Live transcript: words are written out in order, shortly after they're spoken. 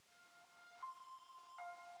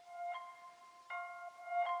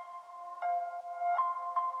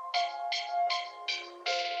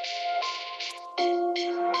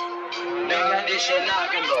shit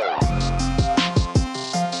knocking though.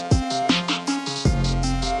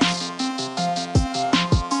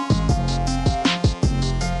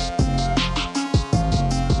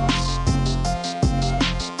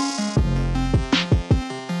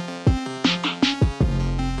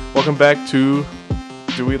 Welcome back to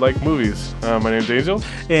Do We Like Movies? My name's Angel.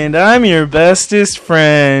 And I'm your bestest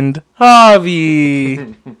friend,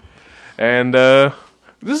 Javi. And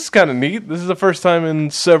this is kind of neat. This is the first time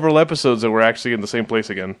in several episodes that we're actually in the same place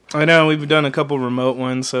again. I know, we've done a couple remote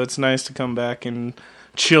ones, so it's nice to come back and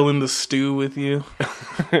chill in the stew with you.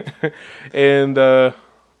 And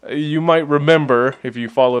you might remember, if you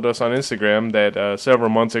followed us on Instagram, that several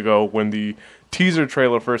months ago when the teaser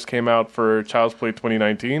trailer first came out for Child's Play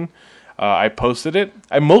 2019, I posted it.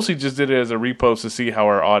 I mostly just did it as a repost to see how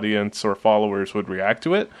our audience or followers would react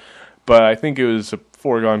to it. But I think it was a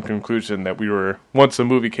foregone conclusion that once the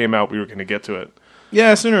movie came out, we were going to get to it.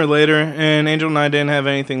 Yeah, sooner or later. And Angel and I didn't have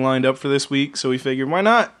anything lined up for this week, so we figured, why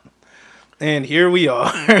not? And here we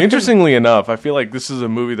are. Interestingly enough, I feel like this is a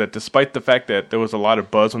movie that, despite the fact that there was a lot of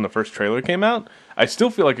buzz when the first trailer came out, I still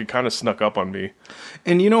feel like it kind of snuck up on me.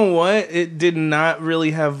 And you know what? It did not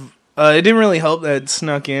really have... it didn't really help that it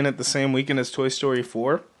snuck in at the same weekend as Toy Story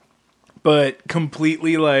 4. But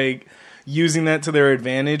completely, using that to their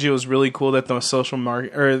advantage, it was really cool that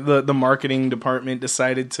the the marketing department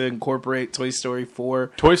decided to incorporate Toy Story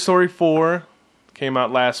 4. Toy Story 4 came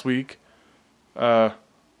out last week.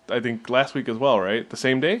 I think last week as well, right? The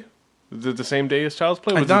same day? Is it the same day as Child's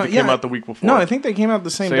Play? Or came out the week before? No, I think they came out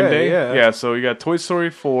the same day. Yeah, so we got Toy Story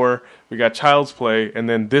 4, we got Child's Play, and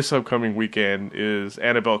then this upcoming weekend is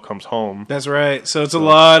Annabelle Comes Home. That's right. So it's a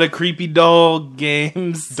lot of creepy doll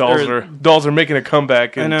games. Dolls are making a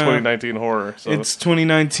comeback in 2019 horror. So. It's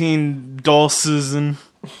 2019 doll season.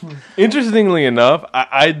 Interestingly enough,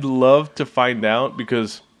 I'd love to find out,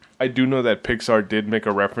 because I do know that Pixar did make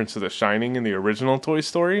a reference to The Shining in the original Toy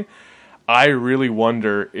Story. I really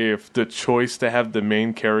wonder if the choice to have the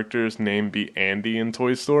main character's name be Andy in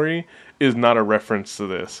Toy Story is not a reference to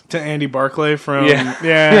this. To Andy Barclay from...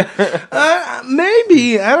 Yeah.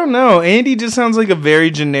 Maybe. I don't know. Andy just sounds like a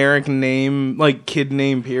very generic name, kid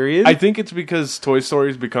name, period. I think it's because Toy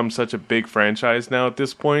Story's become such a big franchise now at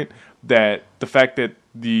this point that the fact that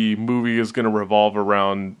the movie is going to revolve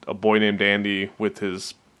around a boy named Andy with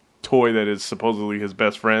his toy that is supposedly his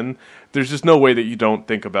best friend, there's just no way that you don't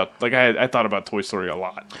think about... I thought about Toy Story a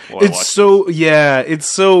lot. It's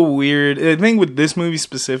so weird. I think with this movie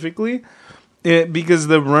specifically, because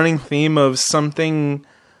the running theme of something...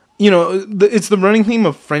 it's the running theme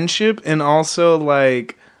of friendship and also,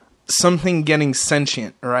 something getting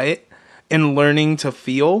sentient, right? And learning to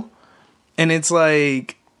feel. And it's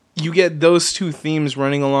you get those two themes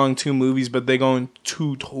running along two movies, but they go in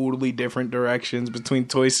two totally different directions between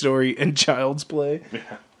Toy Story and Child's Play.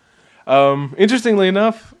 Yeah. Interestingly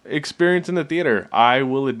enough, experience in the theater. I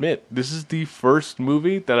will admit, this is the first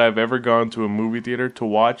movie that I've ever gone to a movie theater to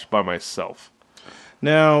watch by myself.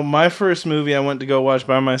 Now, my first movie I went to go watch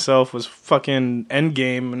by myself was fucking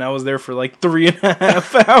Endgame, and I was there for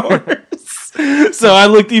 3.5 hours. So I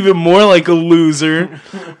looked even more like a loser.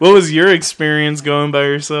 What was your experience going by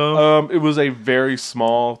yourself? It was a very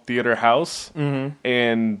small theater house,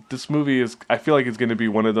 and this movie I feel like it's going to be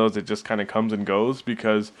one of those that just kind of comes and goes,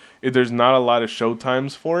 because there's not a lot of show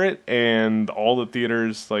times for it, and all the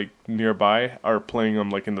theaters nearby are playing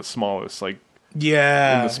them in the smallest,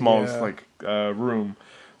 room.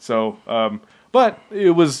 So, but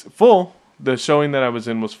it was full. The showing that I was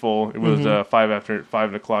in was full. It was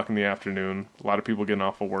 5 o'clock in the afternoon. A lot of people getting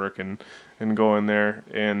off of work and going there.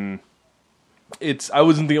 And I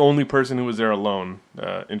wasn't the only person who was there alone,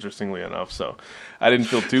 interestingly enough. So I didn't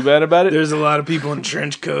feel too bad about it. There's a lot of people in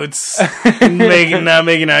trench coats not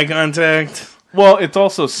making eye contact. Well, it's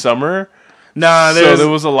also summer. So there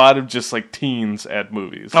was a lot of just teens at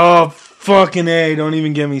movies. Oh, fucking A. Don't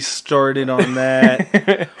even get me started on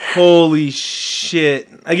that. Holy shit.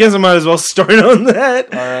 I guess I might as well start on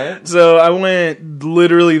that. All right. So I went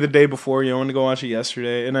literally the day before. I wanted to go watch it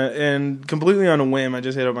yesterday. And completely on a whim, I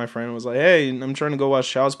just hit up my friend and was like, hey, I'm trying to go watch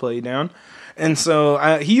Child's Play. You down? And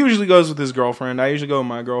so he usually goes with his girlfriend. I usually go with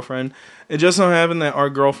my girlfriend. It just so happened that our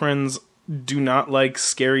girlfriends do not like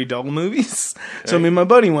scary doll movies. Okay. So me and my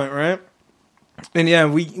buddy went, right? And yeah,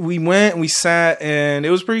 we went, we sat, and it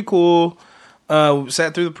was pretty cool.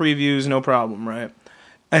 Sat through the previews, no problem, right?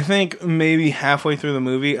 I think maybe halfway through the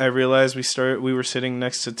movie, I realized we were sitting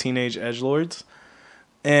next to teenage edgelords.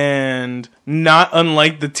 And not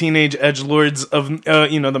unlike the teenage edgelords of,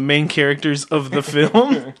 the main characters of the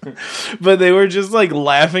film. But they were just,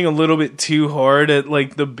 laughing a little bit too hard at,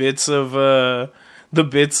 the bits of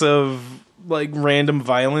like random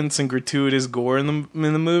violence and gratuitous gore in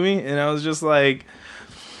the movie, and I was just like,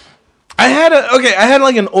 I had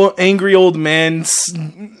like an angry old man shouts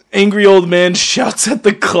at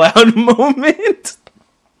the cloud moment.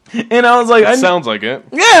 And I was like, sounds like it.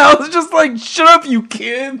 Yeah, I was just like, shut up, you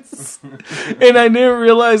kids. And I didn't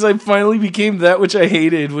realize I finally became that which I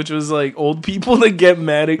hated, which was like old people that get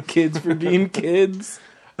mad at kids for being kids.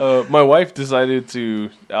 My wife decided to,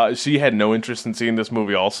 she had no interest in seeing this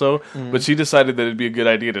movie also, but she decided that it'd be a good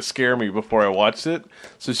idea to scare me before I watched it.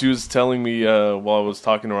 So she was telling me while I was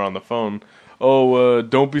talking to her on the phone,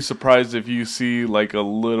 don't be surprised if you see like a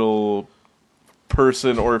little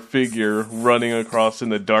person or figure running across in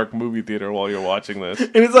the dark movie theater while you're watching this.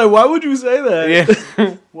 And it's like, why would you say that?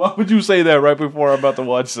 Yeah. Why would you say that right before I'm about to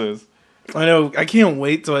watch this? I know. I can't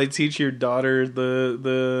wait till I teach your daughter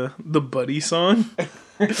the Buddy song.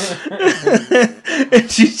 And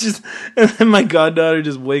then my goddaughter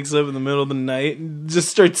just wakes up in the middle of the night and just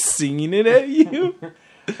starts singing it at you.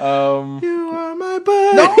 You are my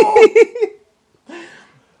buddy. No!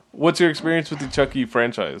 What's your experience with the Chucky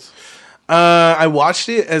franchise? I watched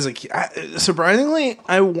it as a kid. Surprisingly,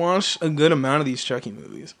 I watched a good amount of these Chucky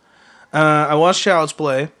movies. I watched Child's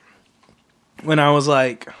Play when I was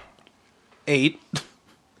like 8.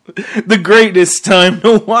 The greatest time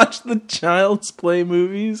to watch the Child's Play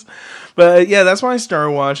movies. But yeah, that's why I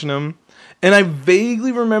started watching them. And I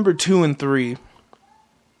vaguely remember 2 and 3.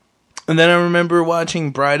 And then I remember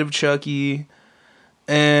watching Bride of Chucky.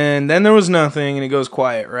 And then there was nothing, and it goes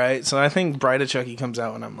quiet, right? So I think Bride of Chucky comes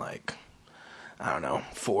out when I'm like, I don't know,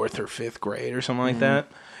 4th or 5th grade or something like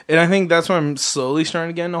that. And I think that's when I'm slowly starting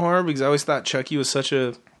to get into horror, because I always thought Chucky was such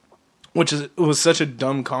a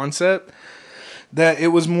dumb concept that it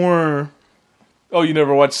was more. Oh, you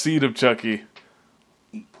never watched Seed of Chucky?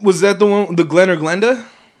 Was that the one, the Glenn or Glenda?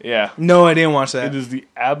 Yeah. No, I didn't watch that. It is the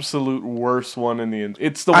absolute worst one in the.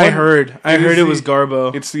 It's the one. I heard it was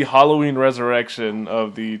Garbo. It's the Halloween resurrection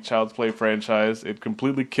of the Child's Play franchise. It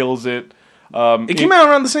completely kills it. It came out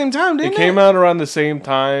around the same time, didn't it? It came out around the same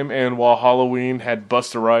time, and while Halloween had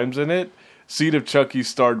Busta Rhymes in it, Seed of Chucky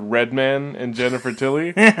starred Redman and Jennifer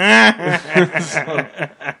Tilly. So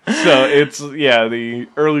it's, the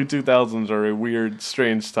early 2000s are a weird,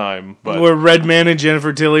 strange time. But where Redman and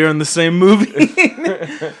Jennifer Tilly are in the same movie.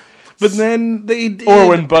 But then they did. Or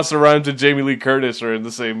when Busta Rhymes and Jamie Lee Curtis are in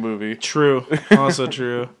the same movie. True. Also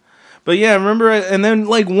true. But yeah, remember, and then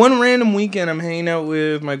like one random weekend, I'm hanging out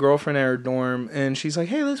with my girlfriend at her dorm, and she's like,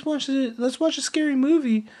 "Hey, let's watch a scary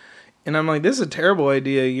movie." And I'm like, "This is a terrible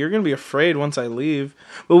idea. You're gonna be afraid once I leave."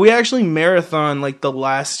 But we actually marathon like the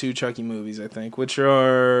last 2 Chucky movies, I think, which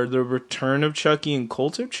are The Return of Chucky and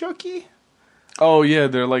Cult of Chucky. Oh yeah,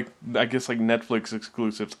 they're like, I guess, like Netflix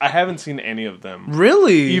exclusives. I haven't seen any of them.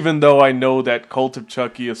 Really? Even though I know that Cult of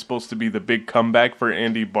Chucky is supposed to be the big comeback for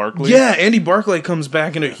Andy Barclay. Yeah, Andy Barclay comes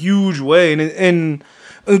back in a huge way, and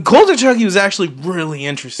Cult of Chucky was actually really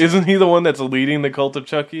interesting. Isn't he the one that's leading the Cult of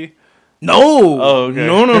Chucky? No. Oh, okay.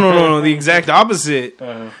 No. The exact opposite.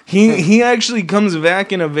 He actually comes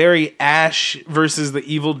back in a very Ash versus the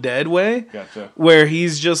Evil Dead way. Gotcha. Where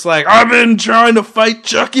he's just like, I've been trying to fight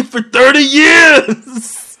Chucky for 30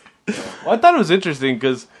 years. Well, I thought it was interesting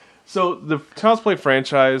because, so the Child's Play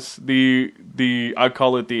franchise, I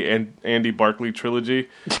call it the Andy Barclay trilogy,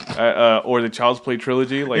 or the Child's Play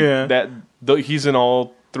trilogy. He's in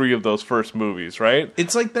all 3 of those first movies, right?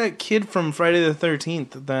 It's like that kid from Friday the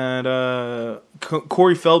 13th that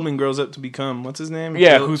Corey Feldman grows up to become. What's his name?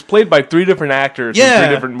 Yeah, who's played by 3 different actors in 3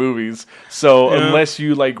 different movies. So unless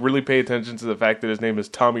you like really pay attention to the fact that his name is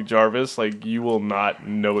Tommy Jarvis, like you will not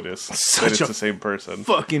notice that it's the same person.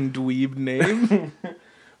 Fucking dweeb name.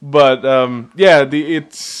 But the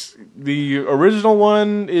original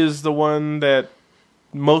one is the one that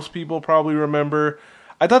most people probably remember.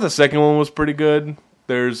 I thought the second one was pretty good.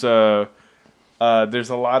 There's a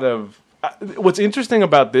lot of. What's interesting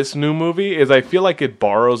about this new movie is I feel like it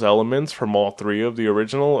borrows elements from all 3 of the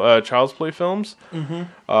original Child's Play films.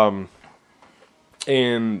 Mm-hmm.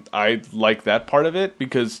 And I like that part of it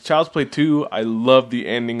because Child's Play 2, I love the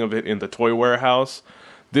ending of it in the toy warehouse.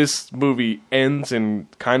 This movie ends in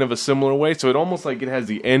kind of a similar way, so it almost like it has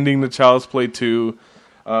the ending to Child's Play 2.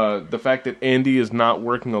 The fact that Andy is not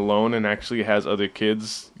working alone and actually has other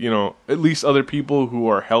kids, at least other people who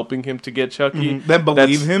are helping him to get Chucky. Mm-hmm. That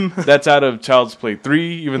believe him. That's out of Child's Play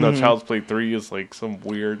 3, even though Child's Play 3 is like some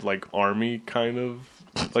weird like army kind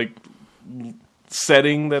of like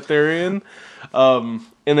setting that they're in. And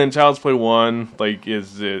then Child's Play 1 like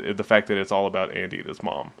is the fact that it's all about Andy and his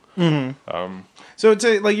mom. Mm-hmm. So it's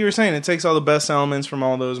like you were saying, it takes all the best elements from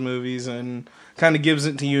all those movies and kind of gives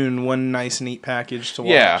it to you in one nice, neat package to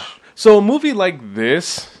watch. Yeah. So a movie like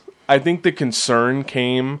this, I think the concern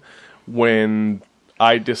came when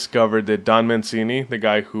I discovered that Don Mancini, the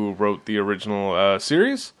guy who wrote the original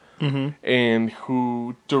series, and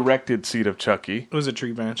who directed Seed of Chucky. It was a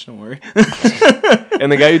tree branch, don't worry.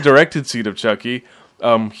 And the guy who directed Seed of Chucky,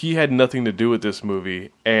 he had nothing to do with this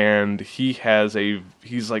movie, and he's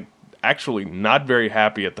like actually not very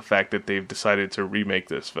happy at the fact that they've decided to remake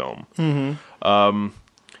this film.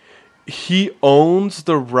 He owns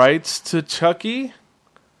the rights to Chucky,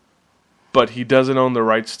 but he doesn't own the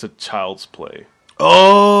rights to Child's Play.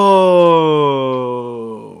 Oh.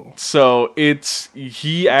 So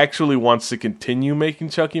he actually wants to continue making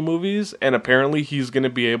Chucky movies, and apparently he's going to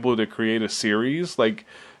be able to create a series like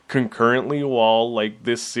concurrently while like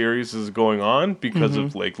this series is going on because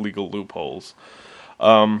of like legal loopholes.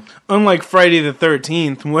 Unlike Friday the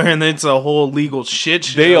 13th, where it's a whole legal shit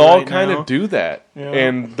show. They all right kind now. of do that. Yeah.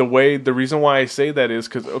 And the reason why I say that is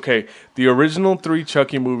because, okay, the original 3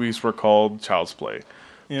 Chucky movies were called Child's Play.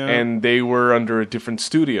 Yeah. And they were under a different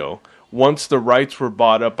studio. Once the rights were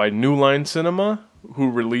bought up by New Line Cinema, who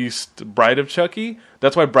released Bride of Chucky,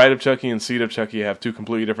 that's why Bride of Chucky and Seed of Chucky have 2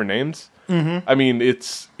 completely different names. I mean,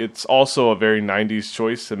 it's also a very 90s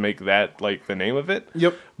choice to make that like the name of it.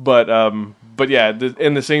 Yep. But yeah,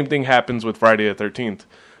 and the same thing happens with Friday the 13th.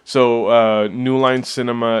 So New Line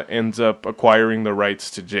Cinema ends up acquiring the rights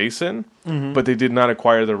to Jason, but they did not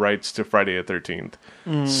acquire the rights to Friday the 13th.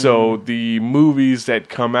 So the movies that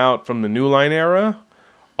come out from the New Line era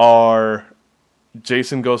are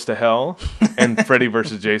Jason Goes to Hell and Freddy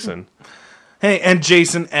vs. Jason. Hey, and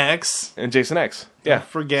Jason X. And Jason X. Yeah.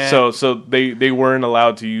 Forget. So they weren't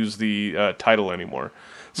allowed to use the title anymore.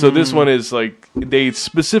 So this one is like, they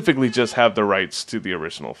specifically just have the rights to the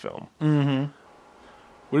original film.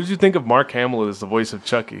 What did you think of Mark Hamill as the voice of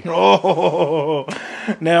Chucky? Oh,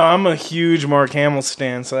 now I'm a huge Mark Hamill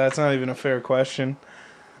stan, so that's not even a fair question.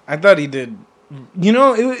 I thought he did. You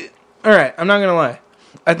know, all right, I'm not going to lie.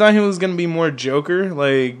 I thought he was going to be more Joker,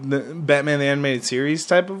 like the Batman the Animated Series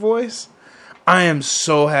type of voice. I am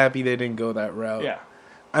so happy they didn't go that route. Yeah.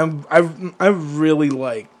 I really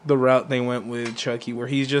like the route they went with Chucky, where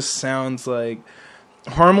he just sounds like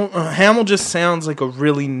Hamill just sounds like a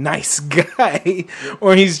really nice guy,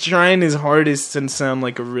 or he's trying his hardest to sound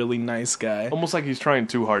like a really nice guy. Almost like he's trying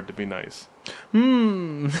too hard to be nice.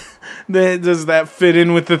 Does that fit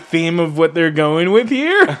in with the theme of what they're going with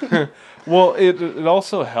here? Well, it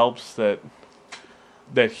also helps that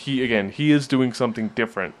he is doing something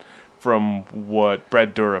different from what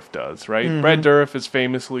Brad Dourif does, right? Brad Dourif has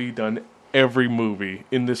famously done every movie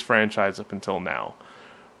in this franchise up until now,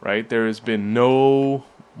 right? There has been no,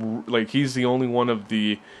 like, he's the only one of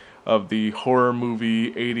the horror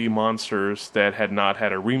movie 80 monsters that had not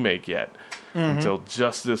had a remake yet until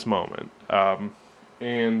just this moment.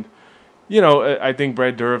 And you know, I think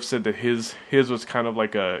Brad Dourif said that his was kind of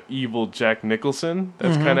like a evil Jack Nicholson.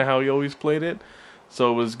 That's kind of how he always played it.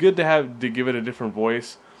 So it was good to give it a different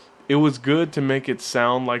voice. It was good to make it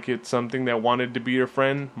sound like it's something that wanted to be your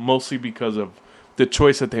friend, mostly because of the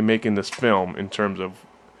choice that they make in this film in terms of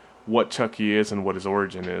what Chucky is and what his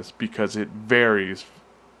origin is, because it varies,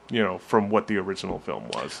 you know, from what the original film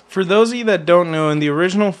was. For those of you that don't know, in the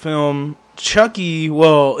original film, Chucky,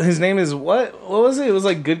 well, his name is what? What was it? It was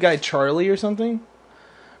like Good Guy Charlie or something?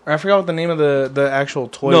 Or I forgot what the name of the actual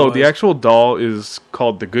toy was. No, the actual doll is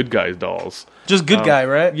called the Good Guys dolls. Just Good Guy,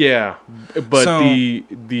 right? Yeah, but so,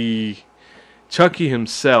 the Chucky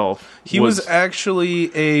himself, he was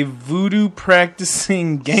actually a voodoo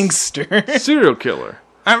practicing gangster, serial killer.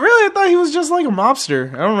 I thought he was just like a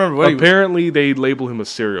mobster. I don't remember what Apparently, they label him a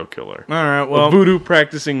serial killer. All right, well, a voodoo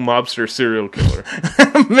practicing mobster serial killer.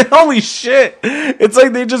 Holy shit! It's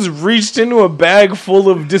like they just reached into a bag full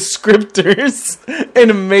of descriptors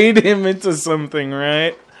and made him into something,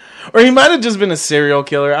 right? Or he might have just been a serial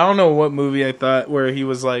killer. I don't know what movie I thought where he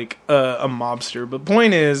was like a mobster. But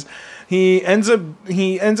point is, he ends up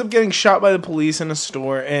getting shot by the police in a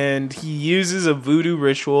store, and he uses a voodoo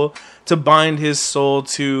ritual to bind his soul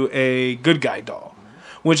to a Good Guy doll,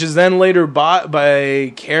 which is then later bought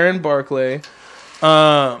by Karen Barclay,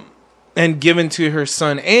 and given to her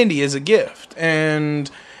son Andy as a gift.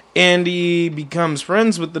 And Andy becomes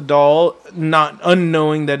friends with the doll, not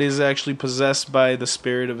unknowing that it is actually possessed by the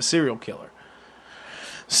spirit of a serial killer.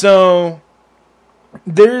 So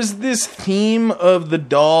there's this theme of the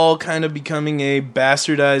doll kind of becoming a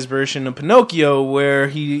bastardized version of Pinocchio, where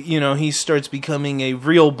he starts becoming a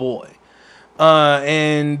real boy.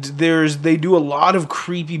 And they do a lot of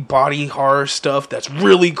creepy body horror stuff that's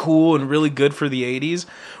really cool and really good for the 80s,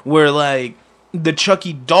 where like the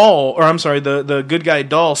Chucky doll, or I'm sorry, the good guy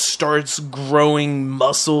doll starts growing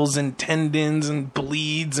muscles and tendons and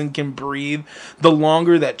bleeds and can breathe, the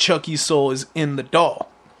longer that Chucky's soul is in the doll.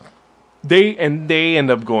 They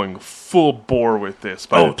end up going full bore with this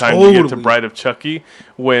by the time totally. you get to Bride of Chucky,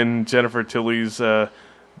 when Jennifer Tilly's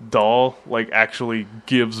doll actually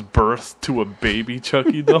gives birth to a baby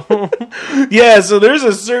Chucky doll. Yeah, so there's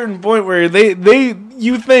a certain point where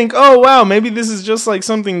you think, oh wow, maybe this is just like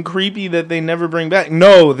something creepy that they never bring back.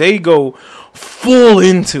 No, they go full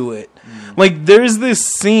into it. Like there's this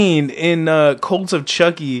scene in Cult of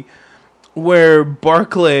Chucky where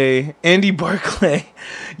Andy Barclay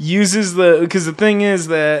uses because the thing is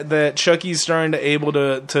that Chucky's starting to able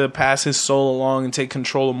to pass his soul along and take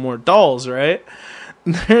control of more dolls, right?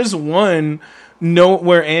 There's one note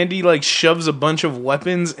where Andy like shoves a bunch of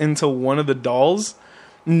weapons into one of the dolls,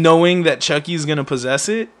 knowing that Chucky's gonna possess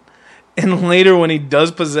it. And later when he does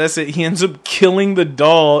possess it, he ends up killing the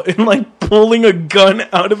doll and like pulling a gun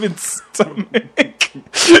out of its stomach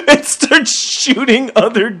and starts shooting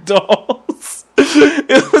other dolls.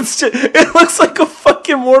 It looks like a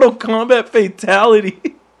fucking Mortal Kombat fatality.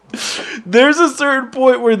 There's a certain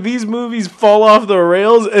point where these movies fall off the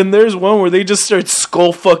rails, and there's one where they just start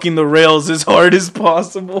skull fucking the rails as hard as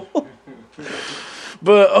possible.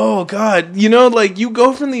 But, oh god, like, you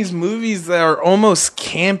go from these movies that are almost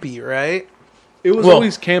campy, right? It was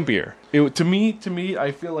always campier. To me,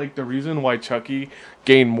 I feel like the reason why Chucky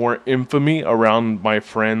gained more infamy around my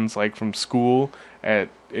friends, like, from school at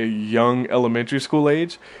a young elementary school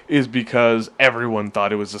age, is because everyone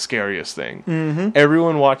thought it was the scariest thing. Mm-hmm.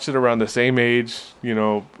 Everyone watched it around the same age.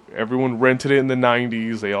 Everyone rented it in the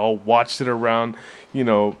 90s. They all watched it around,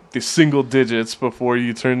 the single digits before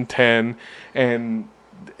you turn 10. And,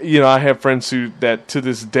 I have friends that to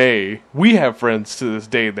this day,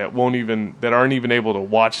 that aren't even able to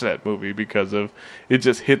watch that movie because of it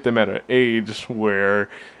just hit them at an age where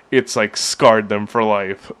it's like scarred them for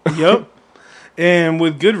life. Yep. And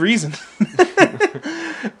with good reason.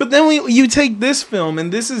 But then you take this film,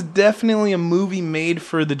 and this is definitely a movie made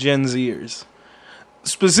for the Gen Zers.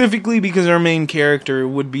 Specifically because our main character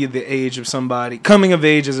would be the age of somebody coming of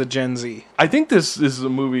age as a Gen Z. I think this is a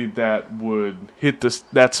movie that would hit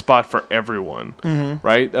that spot for everyone,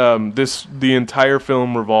 right? The entire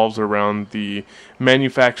film revolves around the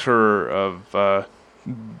manufacturer of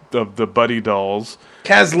the Buddy dolls.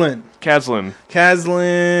 Kaslin.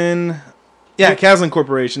 Yeah, Kaslin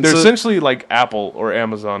Corporation. They're essentially like Apple or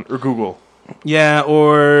Amazon or Google. Yeah,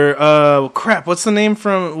 or crap. What's the name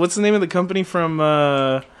of the company from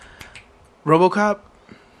RoboCop?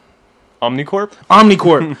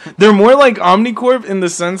 Omnicorp. They're more like Omnicorp in the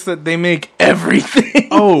sense that they make everything.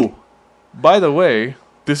 Oh, by the way,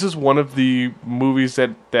 this is one of the movies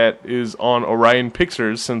that is on Orion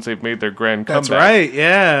Pictures since they've made their grand comeback. That's right,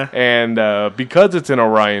 yeah. And because it's an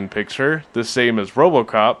Orion picture, the same as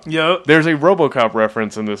RoboCop, yep. There's a RoboCop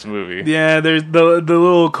reference in this movie. Yeah, there's the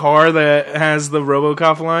little car that has the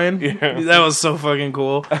RoboCop line. Yeah. That was so fucking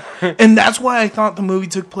cool. And that's why I thought the movie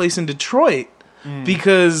took place in Detroit.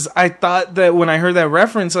 Because I thought that when I heard that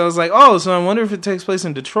reference, I was like, oh, so I wonder if it takes place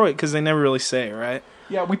in Detroit, because they never really say, right?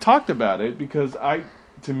 Yeah, we talked about it, because I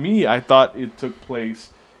thought it took place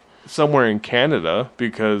somewhere in Canada,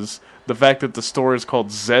 because the fact that the store is called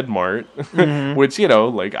Zedmart, which,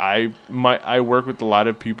 I work with a lot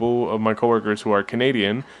of people, of my coworkers who are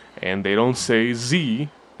Canadian, and they don't say Z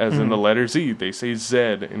as in the letter Z. They say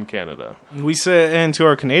Zed in Canada. We say, and to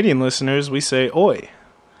our Canadian listeners, we say oi.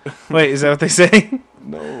 Wait, is that what they say?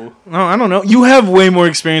 No. No, I don't know. You have way more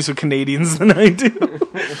experience with Canadians than I do.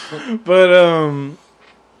 But,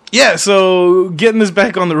 yeah, so getting this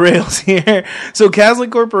back on the rails here. So Kaslin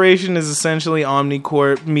Corporation is essentially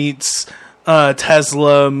Omnicorp meets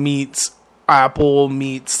Tesla meets Apple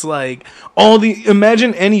meets like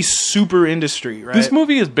imagine any super industry, right? This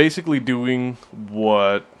movie is basically doing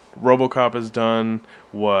what RoboCop has done,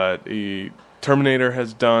 what a Terminator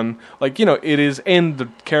has done. It is, and the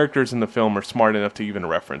characters in the film are smart enough to even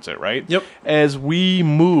reference it, right? Yep. As we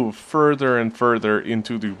move further and further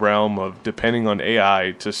into the realm of depending on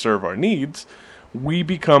AI to serve our needs, we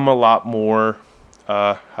become a lot more,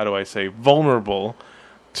 vulnerable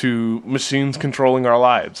to machines controlling our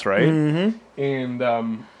lives, right? Mm-hmm. And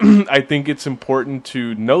I think it's important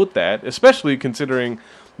to note that, especially considering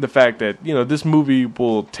the fact that, this movie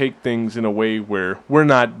will take things in a way where we're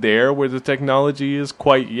not there where the technology is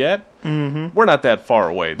quite yet. Mm-hmm. We're not that far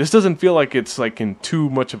away. This doesn't feel like it's in too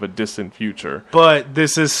much of a distant future. But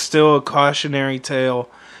this is still a cautionary tale.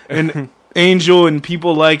 And Angel and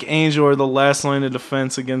people like Angel are the last line of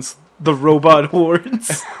defense against the robot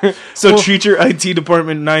hordes. So treat your IT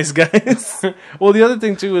department nice, guys. Well, the other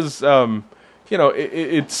thing too is,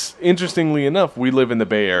 it's interestingly enough, we live in the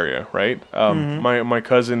Bay Area, right? My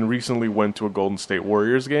cousin recently went to a Golden State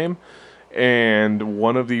Warriors game, and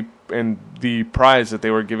the prize that they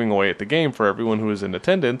were giving away at the game for everyone who was in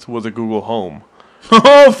attendance was a Google Home.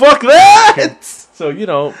 Oh, fuck that!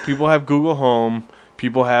 So, people have Google Home.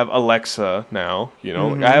 People have Alexa now.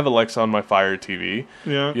 I have Alexa on my Fire TV.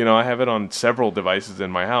 Yeah. I have it on several devices in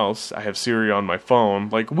my house. I have Siri on my phone.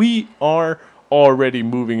 Like, we are already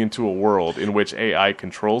moving into a world in which AI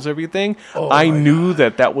controls everything. I knew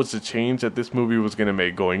that was the change that this movie was going to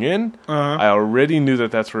make going in. I already knew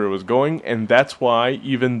that that's where it was going, and that's why,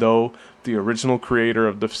 even though the original creator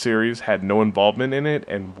of the series had no involvement in it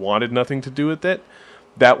and wanted nothing to do with it,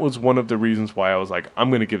 that was one of the reasons why I was like, I'm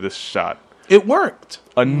going to give this a shot. It worked.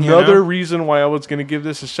 Another reason why I was going to give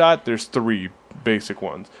this a shot, there's 3 basic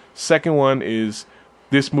ones. Second one is,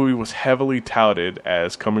 this movie was heavily touted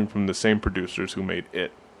as coming from the same producers who made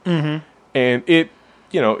It. Mm-hmm. And It,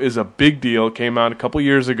 is a big deal. It came out a couple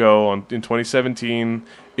years ago in 2017.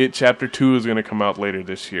 It Chapter 2 is going to come out later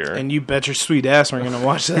this year. And you bet your sweet ass we're going to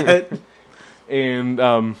watch that.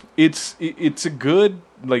 And it's a good,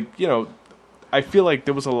 I feel like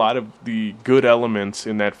there was a lot of the good elements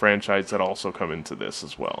in that franchise that also come into this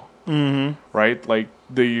as well. Mm-hmm. Right? Like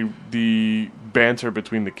the banter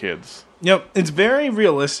between the kids. Yep, it's very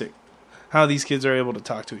realistic how these kids are able to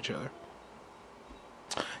talk to each other.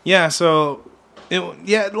 Yeah, so it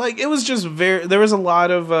was just there was a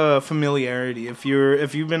lot of familiarity. If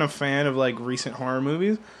you've been a fan of like recent horror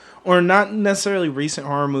movies, or not necessarily recent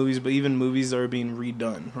horror movies, but even movies that are being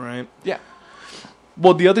redone, right? Yeah.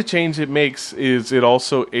 Well, the other change it makes is it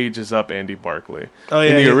also ages up Andy Barclay. Oh,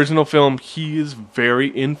 yeah. In the original film, he is very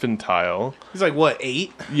infantile. He's like, what,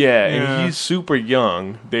 8? Yeah, and he's super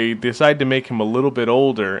young. They decide to make him a little bit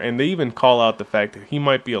older, and they even call out the fact that he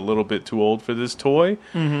might be a little bit too old for this toy.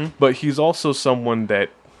 Mm-hmm. But he's also someone that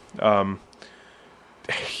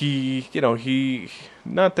he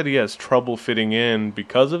not that he has trouble fitting in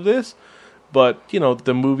because of this, but,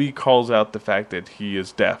 the movie calls out the fact that he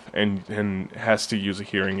is deaf and has to use a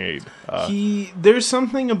hearing aid. There's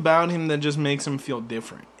something about him that just makes him feel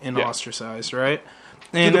different and ostracized, right?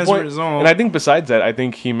 And as a result... And I think besides that, I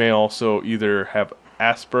think he may also either have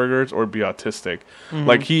Asperger's or be autistic. Mm-hmm.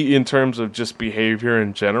 Like, in terms of just behavior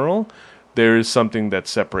in general, there is something that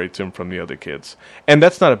separates him from the other kids. And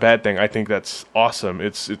that's not a bad thing. I think that's awesome.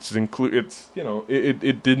 It didn't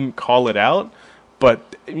call it out.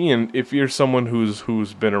 But if you're someone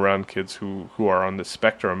who's been around kids who are on the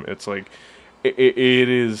spectrum, it's like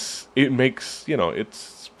it makes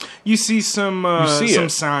it's you see some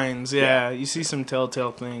signs, yeah. You see some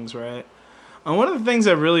telltale things, right? One of the things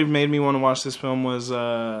that really made me want to watch this film was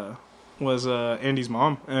Andy's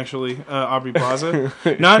mom, actually, Aubrey Plaza.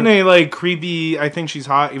 Not in a creepy, I think she's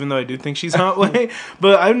hot, even though I do think she's hot way.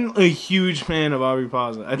 But I'm a huge fan of Aubrey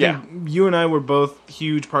Plaza. I think you and I were both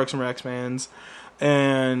huge Parks and Rec fans.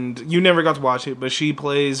 And you never got to watch it, but she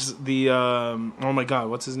plays the oh my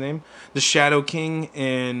god, what's his name? The Shadow King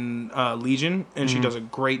in Legion, and she does a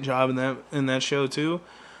great job in that show too.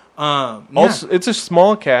 Also, it's a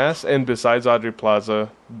small cast, and besides Aubrey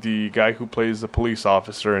Plaza, the guy who plays the police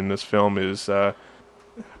officer in this film is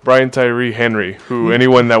Brian Tyree Henry, who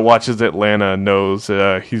anyone that watches Atlanta knows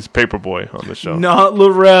he's Paperboy on the show. Not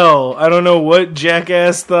Laurel. I don't know what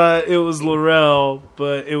jackass thought it was Laurel,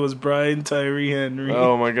 but it was Brian Tyree Henry.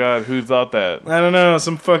 Oh my god, who thought that? I don't know,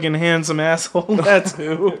 some fucking handsome asshole. That's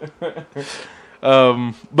who.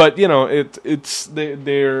 But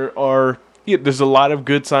there's a lot of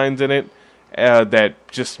good signs in it that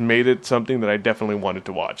just made it something that I definitely wanted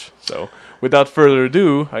to watch. So, without further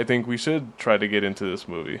ado, I think we should try to get into this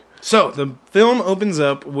movie. So, the film opens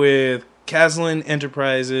up with Caslin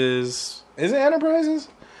Enterprises. Is it Enterprises?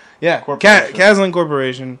 Yeah, Caslin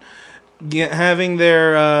Corporation having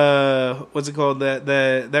their what's it called?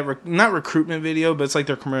 Not recruitment video, but it's like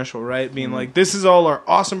their commercial, right? Being like, this is all our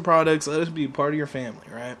awesome products. Let us be a part of your family,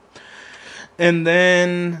 right? And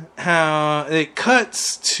then how it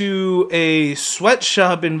cuts to a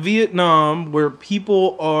sweatshop in Vietnam where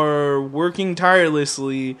people are working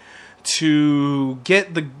tirelessly to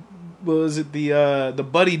get the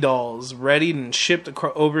Buddy dolls ready and shipped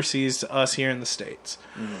overseas to us here in the States.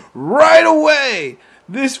 Right away,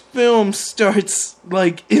 this film starts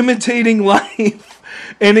imitating life,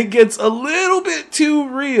 and it gets a little bit too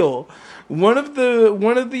real. One of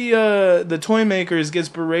the toy makers gets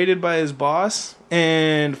berated by his boss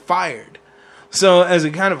and fired. So as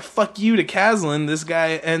a kind of fuck you to Caslin, this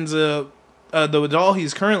guy ends up the doll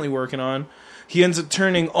he's currently working on, he ends up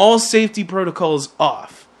turning all safety protocols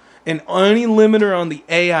off and any limiter on the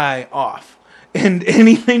AI off and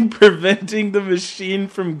anything preventing the machine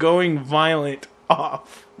from going violent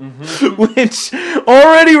off. Which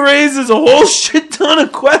already raises a whole shit ton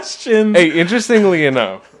of questions. Hey, interestingly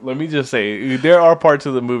enough, let me just say, there are parts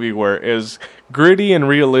of the movie where, as gritty and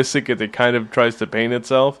realistic as it kind of tries to paint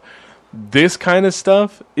itself, this kind of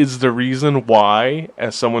stuff is the reason why,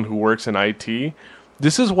 as someone who works in IT,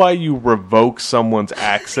 this is why you revoke someone's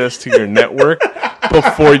access to your network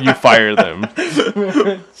before you fire them.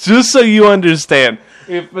 Just so you understand.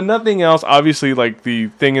 If nothing else, obviously, like, the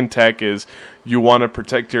thing in tech is you want to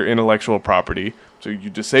protect your intellectual property, so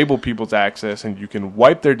you disable people's access and you can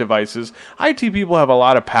wipe their devices. IT people have a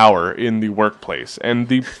lot of power in the workplace, and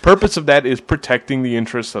the purpose of that is protecting the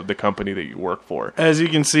interests of the company that you work for. As you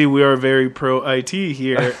can see, we are very pro-IT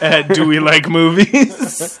here at Do We Like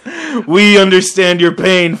Movies? We understand your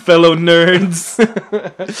pain, fellow nerds.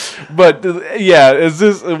 But,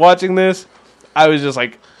 yeah, watching this, I was just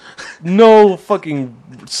like, no fucking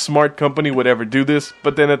smart company would ever do this.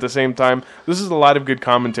 But then at the same time, this is a lot of good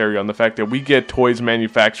commentary on the fact that we get toys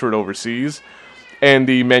manufactured overseas, and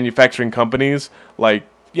the manufacturing companies, like,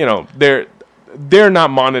 you know, they're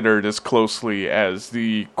not monitored as closely as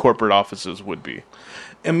the corporate offices would be.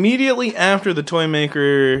 Immediately after the toy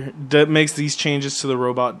maker makes these changes to the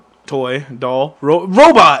robot toy doll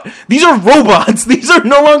robot, these are robots, these are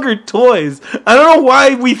no longer toys. I don't know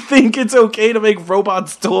why we think it's okay to make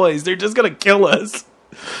robots toys. They're just gonna kill us.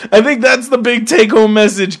 I think that's the big take-home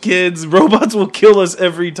message, kids. Robots will kill us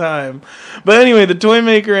every time. But anyway, the toy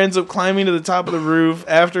maker ends up climbing to the top of the roof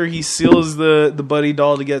after he seals the buddy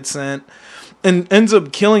doll to get sent, and ends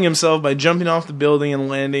up killing himself by jumping off the building and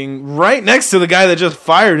landing right next to the guy that just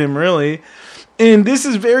fired him, really. And this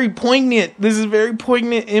is very poignant. This is very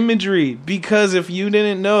poignant imagery, because if you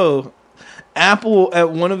didn't know, Apple at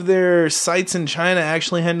one of their sites in China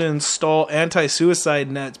actually had to install anti-suicide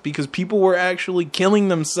nets because people were actually killing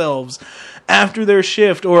themselves after their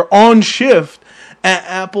shift or on shift at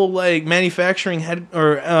Apple, like manufacturing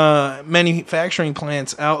manufacturing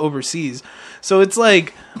plants out overseas. So it's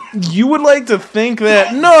like, you would like to think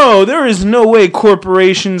that, no, there is no way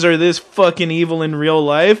corporations are this fucking evil in real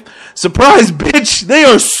life. Surprise, bitch, they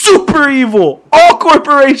are super evil. All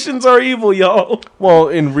corporations are evil, y'all. Well,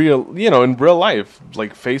 in real life,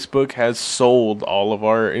 like, Facebook has sold all of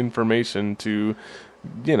our information to,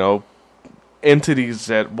 entities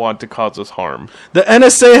that want to cause us harm. The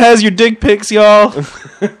NSA has your dick pics, y'all.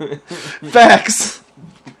 Facts.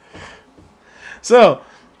 So,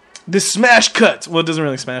 the smash cuts. Well, it doesn't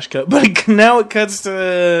really smash cut, but now it cuts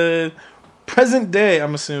to present day,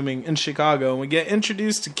 I'm assuming, in Chicago. And we get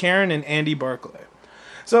introduced to Karen and Andy Barclay.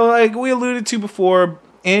 So, like we alluded to before,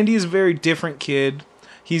 Andy is a very different kid.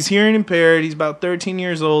 He's hearing impaired, he's about 13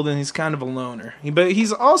 years old, and he's kind of a loner. But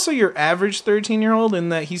he's also your average 13-year-old in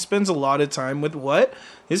that he spends a lot of time with what?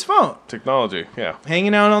 His phone. Technology, yeah.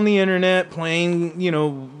 Hanging out on the internet,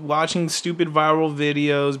 playing, watching stupid viral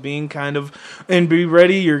videos, being kind of... And be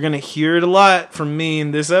ready, you're going to hear it a lot from me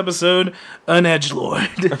in this episode, an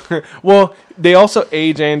edgelord. Well, they also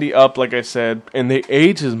age Andy up, like I said, and they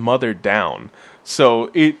age his mother down. So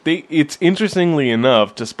it's interestingly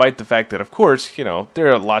enough, despite the fact that, of course,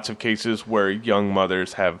 there are lots of cases where young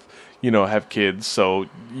mothers have kids, so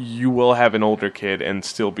you will have an older kid and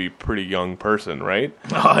still be a pretty young person, right?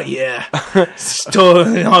 Oh, yeah.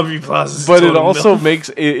 Totally Aubrey Plaza. But it also makes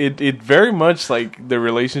it very much like the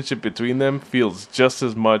relationship between them feels just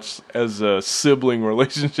as much as a sibling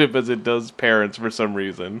relationship as it does parents for some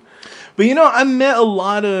reason. But, I met a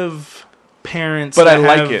lot of parents, but I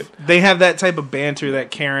like it. They have that type of banter that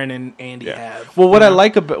Karen and Andy have. Well, what I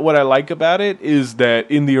like about it is that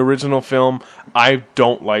in the original film, I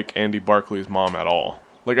don't like Andy Barclay's mom at all.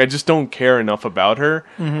 Like, I just don't care enough about her,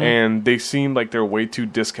 and they seem like they're way too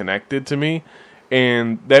disconnected to me.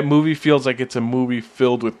 And that movie feels like it's a movie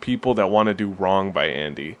filled with people that want to do wrong by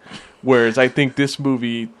Andy, whereas I think this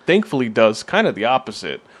movie, thankfully, does kind of the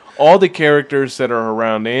opposite. All the characters that are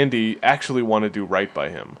around Andy actually want to do right by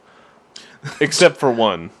him. Except for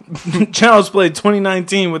one. Child's Play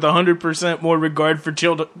 2019 with 100% more regard for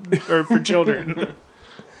children.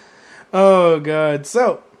 Oh, God.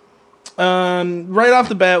 So, right off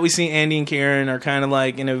the bat, we see Andy and Karen are kind of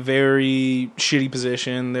like in a very shitty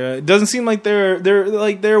position. It doesn't seem like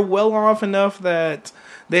they're well off enough that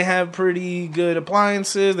they have pretty good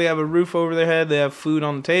appliances. They have a roof over their head. They have food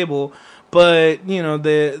on the table. But,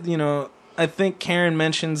 I think Karen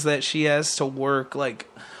mentions that she has to work like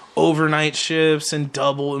overnight shifts and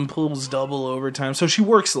pulls double overtime, so she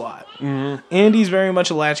works a lot. Andy's very much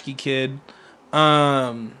a latchkey kid.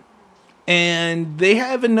 And they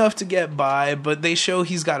have enough to get by, but they show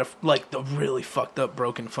he's got the really fucked up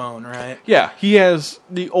broken phone, right? Yeah, he has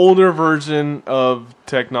the older version of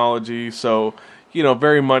technology, so,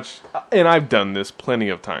 very much, and I've done this plenty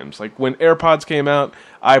of times. Like, when AirPods came out,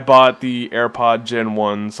 I bought the AirPod Gen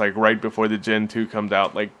 1s, like, right before the Gen 2 comes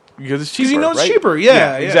out, like, because it's cheaper, Because it's right? cheaper,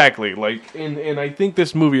 yeah. Exactly. Like, and I think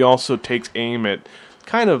this movie also takes aim at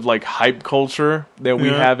kind of, like, hype culture that we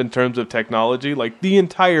have in terms of technology. Like, the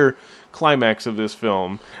entire climax of this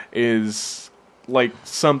film is like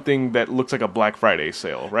something that looks like a Black Friday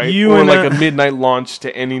sale, right? Or like a midnight launch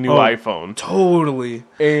to any new iPhone. Totally.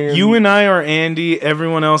 And you and I are Andy.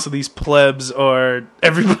 Everyone else of these plebs are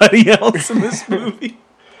everybody else in this movie.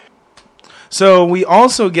 So we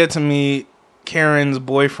also get to meet Karen's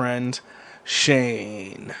boyfriend,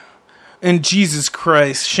 Shane. And Jesus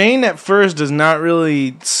Christ, Shane at first does not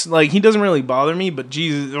really, he doesn't really bother me, but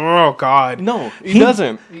Jesus, oh God. No, he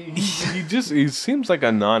doesn't. He seems like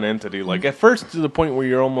a non-entity. Like, at first, to the point where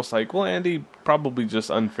you're almost like, well, Andy probably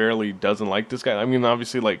just unfairly doesn't like this guy. I mean,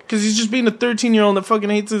 obviously, like... Because he's just being a 13-year-old that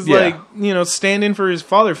fucking hates his, stand-in for his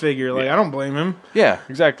father figure. Like, I don't blame him. Yeah,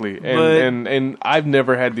 exactly. And I've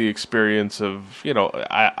never had the experience of,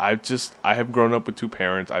 I have grown up with two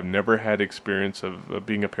parents. I've never had experience of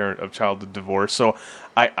being a parent of child divorce, so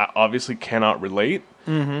I obviously cannot relate.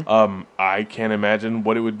 Mm-hmm. I can't imagine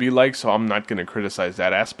what it would be like, so I'm not going to criticize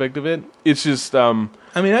that aspect of it. It's just...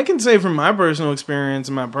 I mean, I can say from my personal experience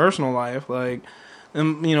in my personal life, like,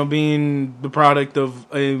 being the product of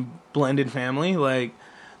a blended family, like,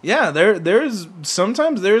 yeah, there's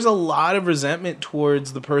sometimes there's a lot of resentment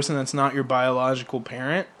towards the person that's not your biological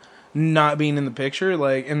parent not being in the picture,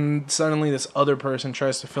 like, and suddenly this other person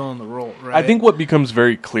tries to fill in the role, right? I think what becomes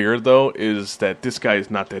very clear, though, is that this guy is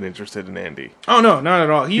not that interested in Andy. Oh, no, not at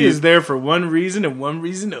all. He is there for one reason and one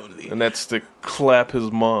reason only. And that's to clap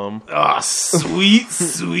his mom. Oh, sweet,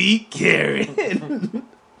 sweet Karen.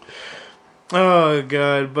 Oh,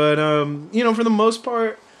 God. But, for the most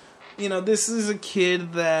part, this is a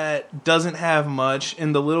kid that doesn't have much,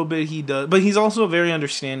 and the little bit he does... But he's also a very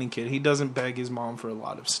understanding kid. He doesn't beg his mom for a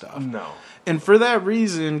lot of stuff. No. And for that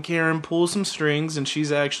reason, Karen pulls some strings, and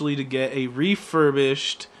she's actually to get a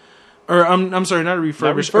refurbished... Or, I'm sorry, not a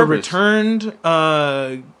refurbished. A returned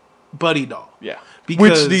Buddy doll. Yeah.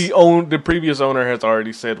 Because which the previous owner has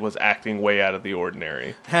already said was acting way out of the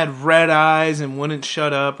ordinary. Had red eyes and wouldn't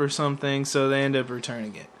shut up or something, so they end up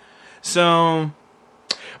returning it. So...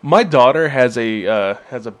 My daughter has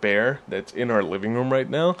a bear that's in our living room right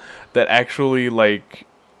now that actually, like,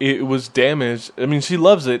 it was damaged. I mean, she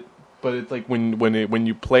loves it, but it's like when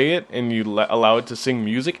you play it and you allow it to sing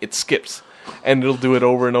music, it skips. And it'll do it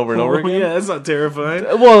over and over and over again. Yeah, that's not terrifying.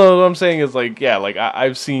 Well, what I'm saying is, like, yeah, like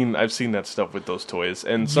I've seen that stuff with those toys,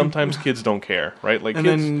 and sometimes kids don't care, right? Like, and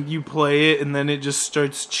then you play it, and then it just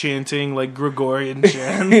starts chanting like Gregorian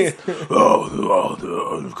chants.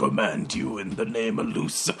 I command you in the name of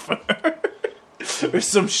Lucifer, or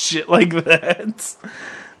some shit like that.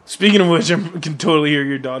 Speaking of which, I can totally hear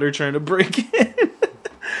your daughter trying to break in.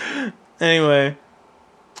 Anyway,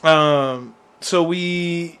 so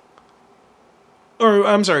we. Or,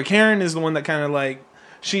 I'm sorry, Karen is the one that kind of, like...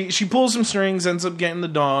 She pulls some strings, ends up getting the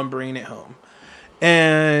doll and bringing it home.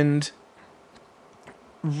 And...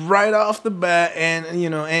 right off the bat, and,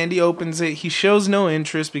 Andy opens it. He shows no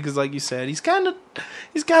interest because, like you said, he's kind of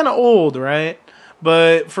old, right?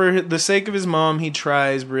 But for the sake of his mom, he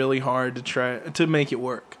tries really hard to make it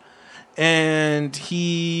work. And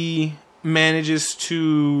he manages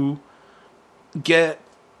to get...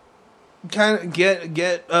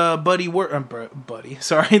 Buddy work. Buddy,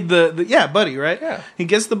 sorry, Buddy, right? Yeah, he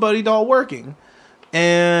gets the Buddy doll working,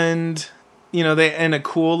 and they and a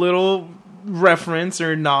cool little reference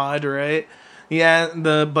or nod, right? Yeah,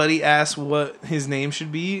 the Buddy asks what his name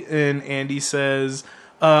should be, and Andy says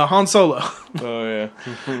Han Solo. Oh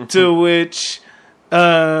yeah. To which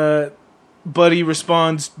Buddy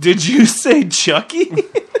responds, "Did you say Chucky?"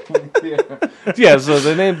 Yeah, so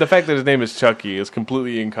the fact that his name is Chucky is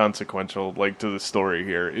completely inconsequential, like, to the story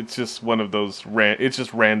here. It's just one of those it's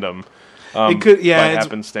just random, by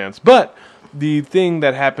happenstance. But the thing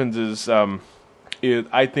that happens is,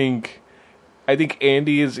 I think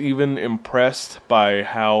Andy is even impressed by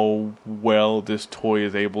how well this toy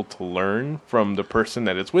is able to learn from the person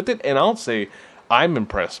that is with it, and I'll say I'm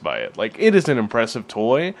impressed by it. Like, it is an impressive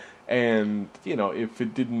toy. And, if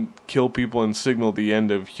it didn't kill people and signal the end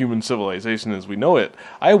of human civilization as we know it,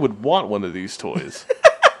 I would want one of these toys.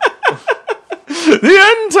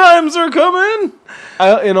 The end times are coming.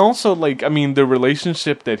 And also, like, I mean, the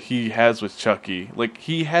relationship that he has with Chucky, like,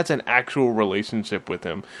 he has an actual relationship with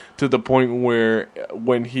him to the point where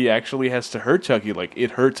when he actually has to hurt Chucky, like,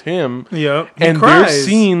 it hurts him. Yeah, and there's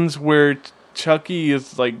scenes where Chucky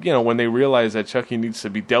is, like, you know, when they realize that Chucky needs to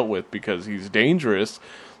be dealt with because he's dangerous,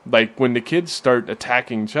 like, when the kids start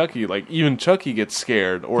attacking Chucky, like, even Chucky gets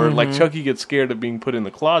scared, or, like, Chucky gets scared of being put in the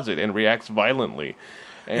closet and reacts violently.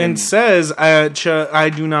 And says, I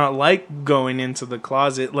do not like going into the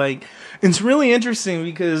closet. Like, it's really interesting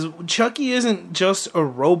because Chucky isn't just a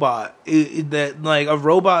robot. Like, a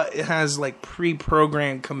robot has, like,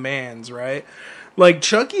 pre-programmed commands, right? Like,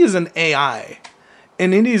 Chucky is an AI.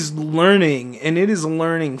 And it is learning, and it is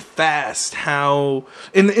learning fast how...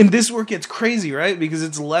 And this work gets crazy, right? Because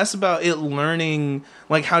it's less about it learning,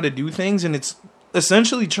 like, how to do things, and it's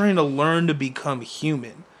essentially trying to learn to become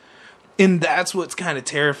human. And that's what's kind of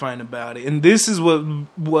terrifying about it. And this is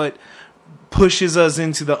what pushes us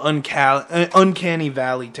into the uncanny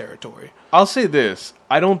valley territory. I'll say this.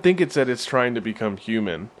 I don't think it's that it's trying to become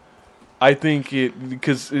human. I think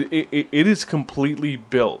because it is completely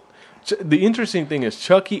built. The interesting thing is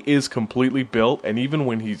Chucky is completely built, and even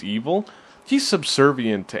when he's evil, he's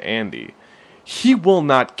subservient to Andy. He will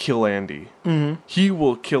not kill Andy. Mm-hmm. He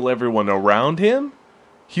will kill everyone around him.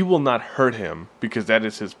 He will not hurt him, because that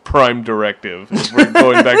is his prime directive. We're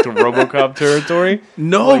going back to RoboCop territory.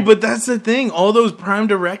 No, but that's the thing. All those prime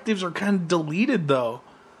directives are kind of deleted, though.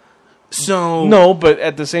 So no, but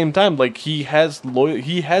at the same time, like, he has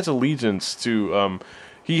allegiance to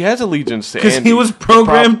because Andy. He was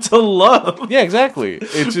programmed to love. Yeah, exactly.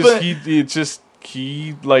 It's just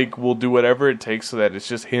he like will do whatever it takes so that it's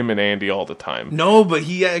just him and Andy all the time. No, but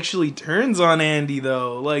he actually turns on Andy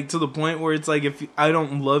though, like to the point where it's like, if I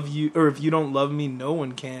don't love you, or if you don't love me, no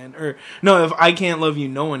one can, or no, if I can't love you,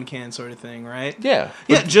 no one can, sort of thing, right? Yeah,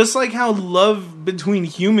 yeah. Just like how love between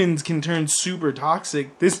humans can turn super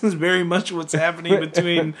toxic, this is very much what's happening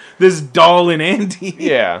between this doll and Andy.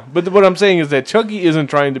 Yeah, but what I'm saying is that Chucky isn't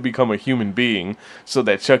trying to become a human being so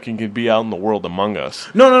that Chucky can be out in the world among us.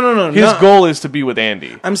 No. His goal is to be with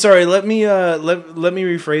Andy. I'm sorry. Let me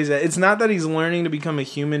rephrase that. It's not that he's learning to become a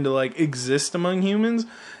human to like exist among humans.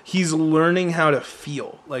 He's learning how to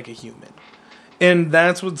feel like a human, and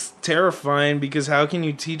that's what's terrifying. Because how can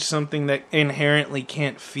you teach something that inherently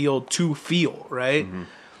can't feel to feel, right? Mm-hmm.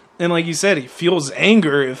 And like you said, it feels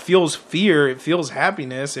anger, it feels fear, it feels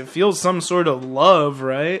happiness, it feels some sort of love,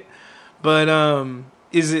 right? But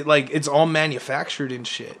is it like it's all manufactured and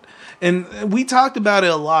shit? And we talked about it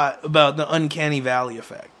a lot, about the uncanny valley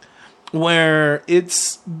effect, where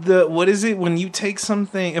it's what is it when you take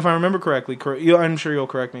something, if I remember correctly, I'm sure you'll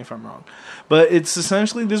correct me if I'm wrong, but it's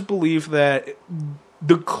essentially this belief that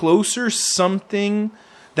the closer something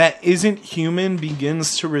that isn't human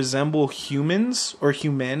begins to resemble humans or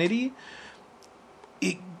humanity,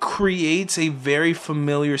 it creates a very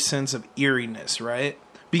familiar sense of eeriness, right?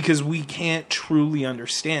 Because we can't truly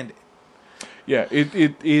understand it. Yeah,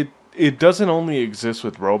 it doesn't only exist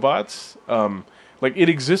with robots. Like, it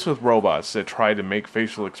exists with robots that try to make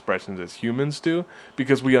facial expressions as humans do,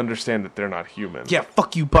 because we understand that they're not human. Yeah,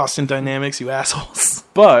 fuck you, Boston Dynamics, you assholes.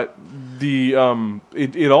 But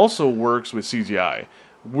it also works with CGI.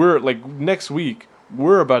 We're like, next week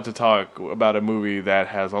we're about to talk about a movie that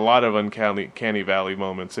has a lot of uncanny valley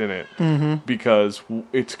moments in it, because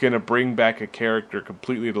it's going to bring back a character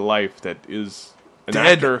completely to life that is an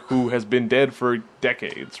actor who has been dead for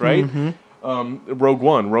decades, right? Mm-hmm.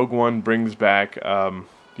 Rogue One brings back,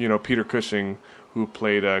 Peter Cushing, who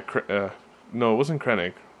played no, it wasn't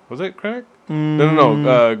Krennic. Was it Krennic?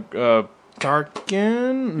 No.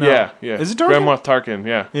 Tarkin? No. Yeah. Is it Tarkin? Grand Moff Tarkin,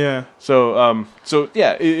 yeah. Yeah. So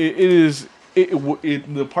yeah, it is.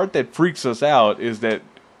 The part that freaks us out is that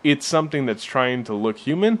it's something that's trying to look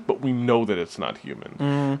human, but we know that it's not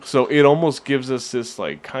human. So it almost gives us this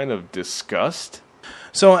like kind of disgust.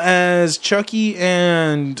 So as Chucky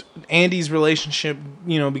and Andy's relationship,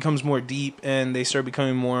 becomes more deep and they start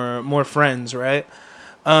becoming more friends, right?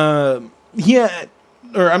 Chucky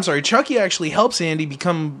actually helps Andy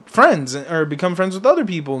become friends with other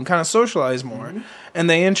people and kind of socialize more. Mm-hmm. And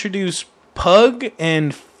they introduce Pug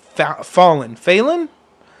and Phelan?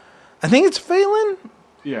 I think it's Phelan?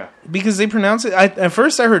 Yeah. Because they pronounce it... At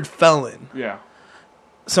first I heard Felon. Yeah.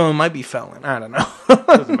 So it might be Felon. I don't know.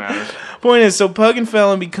 Doesn't matter. Point is, so Pug and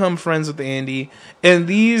Felon become friends with Andy. And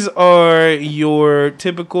these are your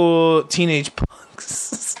typical teenage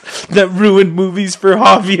punks that ruin movies for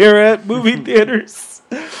Javier at movie theaters.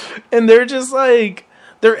 And they're just like...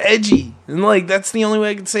 they're edgy. And, like, that's the only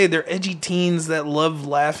way I can say it. They're edgy teens that love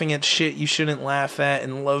laughing at shit you shouldn't laugh at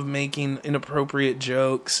and love making inappropriate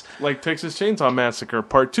jokes. Like Texas Chainsaw Massacre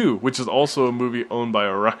Part 2, which is also a movie owned by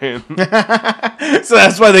Orion. So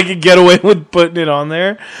that's why they could get away with putting it on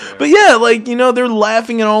there. Yeah. But yeah, like, you know, they're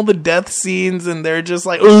laughing at all the death scenes and they're just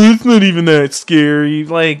like, oh, it's not even that scary.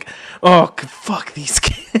 Like, oh, fuck these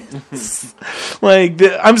kids. Like,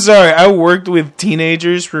 I'm sorry, I worked with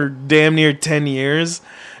teenagers for damn near 10 years,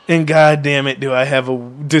 and god damn it, do I have a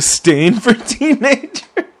disdain for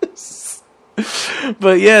teenagers.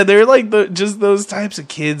 But yeah, they're like just those types of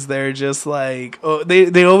kids. They're just like, oh,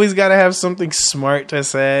 they always got to have something smart to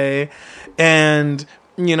say, and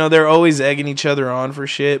you know, they're always egging each other on for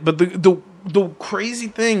shit. But the crazy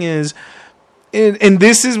thing is, and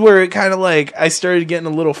this is where it kind of like I started getting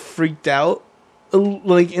a little freaked out,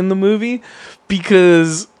 like in the movie,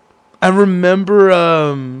 because I remember,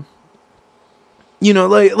 you know,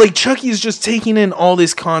 like Chucky's just taking in all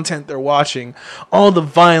this content they're watching, all the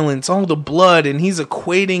violence, all the blood, and he's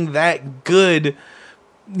equating that good,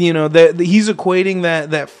 you know, that he's equating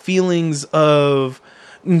that feelings of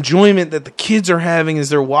enjoyment that the kids are having as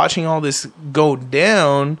they're watching all this go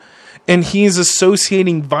down, and he's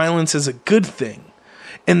associating violence as a good thing.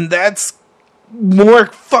 And that's more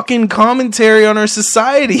fucking commentary on our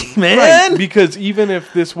society, man. Right, because even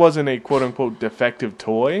if this wasn't a quote-unquote defective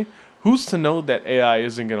toy, who's to know that AI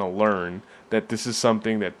isn't going to learn that this is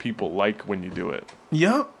something that people like when you do it?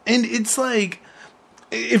 Yep. And it's like,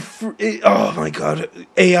 oh my god,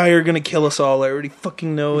 AI are going to kill us all. I already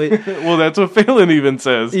fucking know it. Well, that's what Phelan even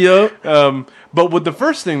says. Yep. But with the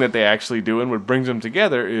first thing that they actually do and what brings them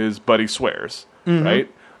together is Buddy swears, right?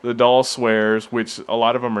 The doll swears, which a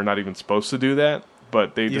lot of them are not even supposed to do that,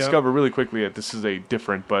 but they discover really quickly that this is a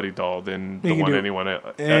different Buddy doll than the one anyone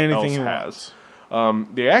else has.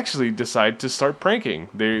 They actually decide to start pranking.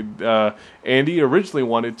 Andy originally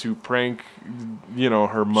wanted to prank, you know,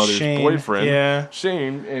 her mother's boyfriend,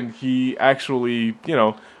 Shane, and he actually, you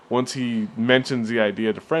know, once he mentions the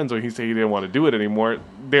idea to friends, or he said he didn't want to do it anymore,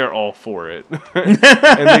 they're all for it, and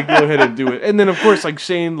they go ahead and do it. And then, of course, like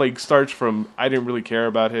Shane, like starts from I didn't really care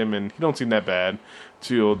about him, and he don't seem that bad,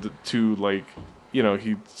 to like, you know,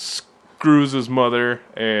 he screws his mother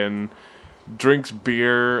and drinks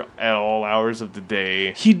beer at all hours of the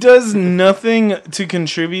day. He does nothing to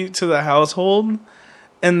contribute to the household,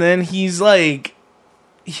 and then he's like,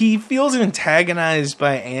 he feels antagonized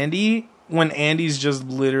by Andy when Andy's just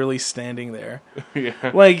literally standing there.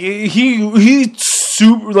 Yeah. Like, he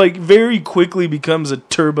super, like, very quickly becomes a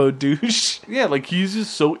turbo douche. Yeah, like, he's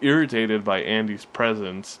just so irritated by Andy's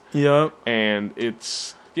presence. Yep. And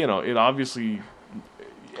it's, you know, it obviously,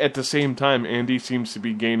 at the same time, Andy seems to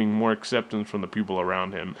be gaining more acceptance from the people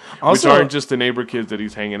around him. Also, which aren't just the neighbor kids that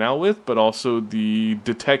he's hanging out with, but also the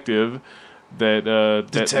detective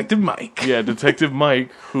Detective Mike. Yeah, Detective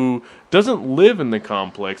Mike, who doesn't live in the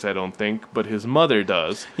complex, I don't think, but his mother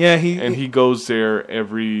does. Yeah, he goes there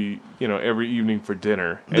every evening for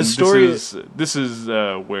dinner. And this is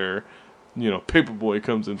where, you know, Paperboy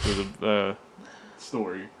comes into the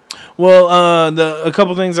story. Well, a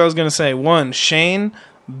couple things I was going to say. One, Shane,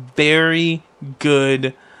 very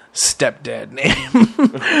good stepdad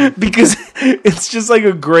name. Because it's just like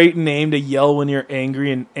a great name to yell when you're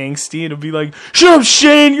angry and angsty. It'll be like, shut up,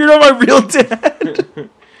 Shane, you're not my real dad.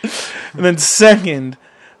 And then second,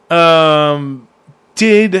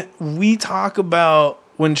 did we talk about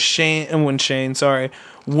when Chucky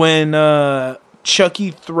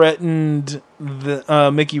threatened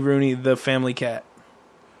the Mickey Rooney, the family cat?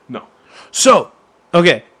 No. So,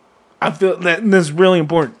 okay, I feel that that's really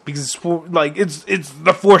important because it's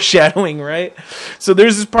the foreshadowing, right? So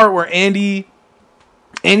there's this part where Andy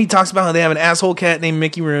talks about how they have an asshole cat named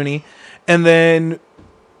Mickey Rooney, and then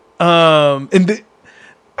I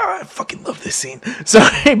fucking love this scene.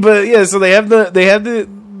 Sorry, but yeah, so they have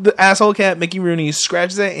the asshole cat Mickey Rooney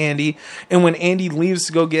scratches at Andy, and when Andy leaves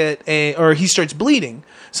to go get he starts bleeding,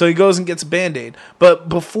 so he goes and gets a Band-Aid. But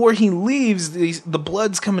before he leaves, the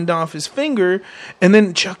blood's coming down off his finger, and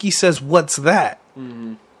then Chucky says, "What's that?"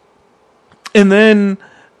 Mm-hmm. And then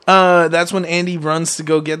that's when Andy runs to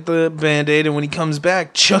go get the Band-Aid, and when he comes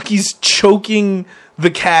back, Chucky's choking the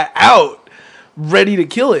cat out, ready to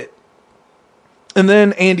kill it. And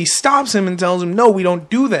then Andy stops him and tells him, "No, we don't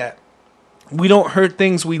do that. We don't hurt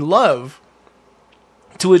things we love."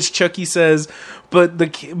 To which Chucky says, "But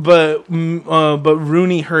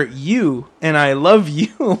Rooney hurt you, and I love you."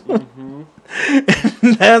 Mm-hmm.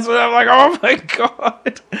 And that's when I'm like, oh my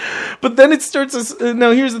god! But then it starts.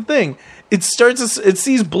 Now here's the thing: it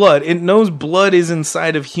sees blood. It knows blood is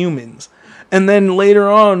inside of humans, And then later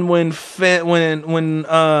on, when Felon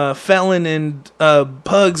and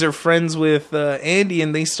Pugs are friends with Andy,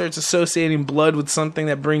 and they start associating blood with something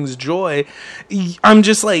that brings joy, I'm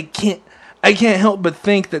just like, I can't help but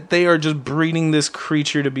think that they are just breeding this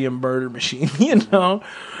creature to be a murder machine, you know?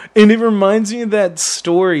 And it reminds me of that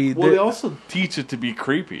story. Well, they also teach it to be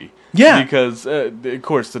creepy. Yeah. Because, of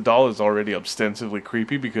course, the doll is already ostensibly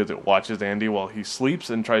creepy because it watches Andy while he sleeps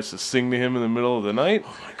and tries to sing to him in the middle of the night.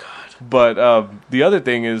 Oh, my God. But the other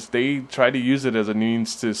thing is they try to use it as a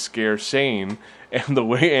means to scare Shane. And the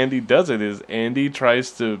way Andy does it is Andy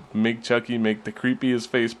tries to make Chucky make the creepiest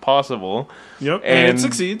face possible. Yep, and it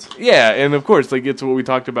succeeds. Yeah, and of course, like, it's what we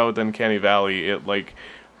talked about with Uncanny Valley. It, like,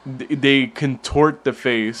 they contort the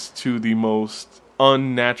face to the most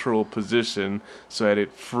unnatural position so that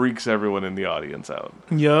it freaks everyone in the audience out.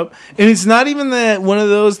 Yep. And it's not even that one of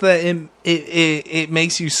those that it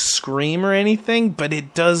makes you scream or anything, but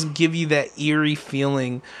it does give you that eerie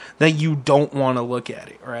feeling that you don't want to look at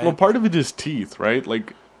it, right? Well, part of it is teeth, right?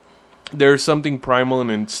 Like, there's something primal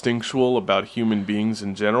and instinctual about human beings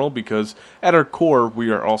in general because at our core,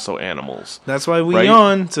 we are also animals. That's why we right?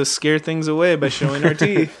 yawn, to scare things away by showing our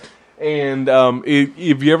teeth. And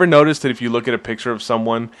if you ever noticed that if you look at a picture of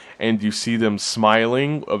someone and you see them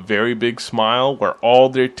smiling, a very big smile where all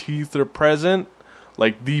their teeth are present,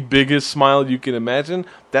 like the biggest smile you can imagine,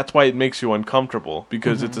 that's why it makes you uncomfortable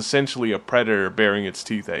because it's essentially a predator baring its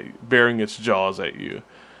teeth at you, baring its jaws at you.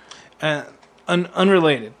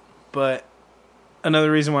 Unrelated, but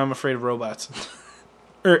another reason why I'm afraid of robots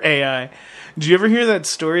or AI. Did you ever hear that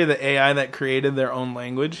story of the AI that created their own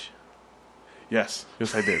language? Yes,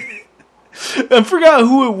 I did. I forgot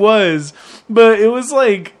who it was, but it was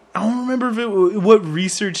like, I don't remember what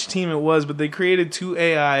research team it was, but they created two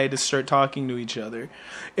AI to start talking to each other.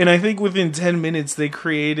 And I think within 10 minutes they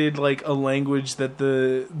created like a language that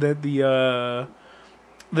the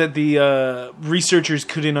researchers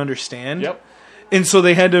couldn't understand. Yep. And so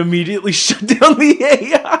they had to immediately shut down the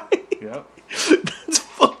AI. Yep. That's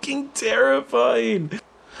fucking terrifying.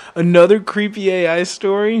 Another creepy AI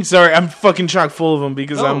story. Sorry, I'm fucking chock full of them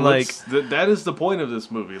because I'm like, that is the point of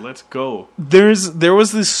this movie. Let's go. There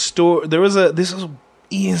was this story. This was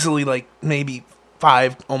easily like maybe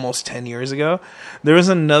 5, almost 10 years ago. There was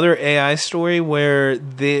another AI story where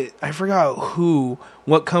I forgot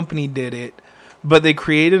what company did it, but they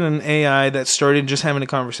created an AI that started just having a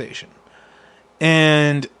conversation.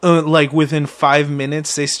 And like within 5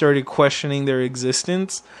 minutes, they started questioning their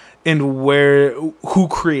existence and who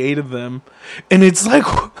created them. And it's like,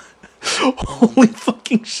 holy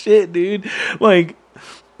fucking shit, dude. Like,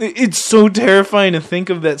 it's so terrifying to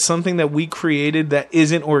think of that something that we created that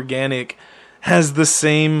isn't organic has the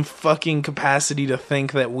same fucking capacity to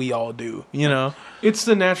think that we all do, you know? It's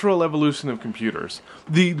the natural evolution of computers.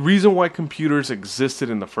 The reason why computers existed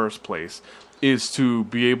in the first place is to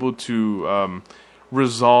be able to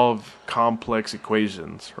resolve complex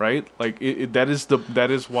equations, right? Like that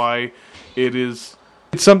is why it's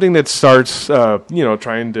something that starts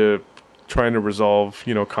trying to resolve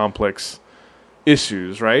complex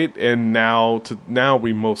issues, right? And now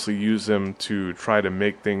we mostly use them to try to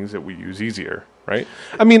make things that we use easier, right?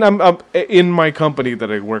 I mean, I'm in my company that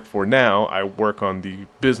I work for now, I work on the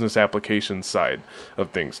business application side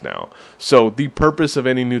of things now. So the purpose of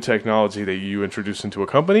any new technology that you introduce into a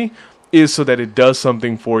company is so that it does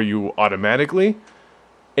something for you automatically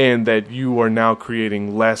and that you are now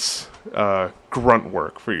creating less grunt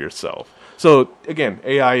work for yourself. So, again,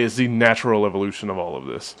 AI is the natural evolution of all of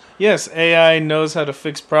this. Yes, AI knows how to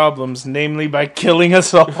fix problems, namely by killing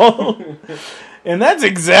us all. And that's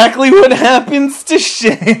exactly what happens to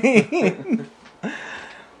Shane.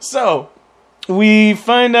 So, we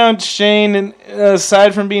find out Shane,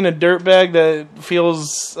 aside from being a dirtbag that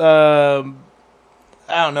feels, I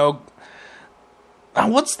don't know,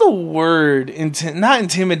 what's the word? Not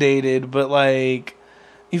intimidated, but like,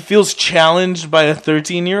 he feels challenged by a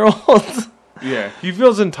 13-year-old. Yeah, he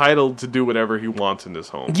feels entitled to do whatever he wants in this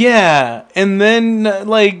home. Yeah, and then,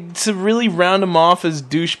 like, to really round him off as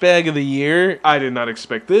douchebag of the year, I did not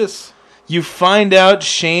expect this. You find out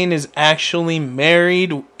Shane is actually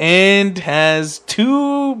married and has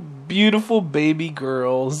 2 beautiful baby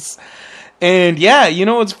girls. And yeah, you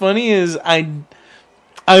know what's funny is I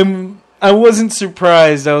wasn't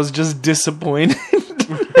surprised. I was just disappointed.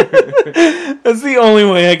 That's the only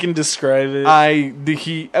way I can describe it. I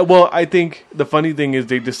think the funny thing is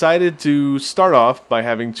they decided to start off by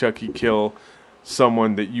having Chucky kill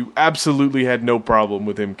someone that you absolutely had no problem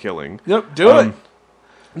with him killing. Yep, do it.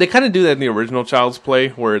 They kind of do that in the original Child's Play,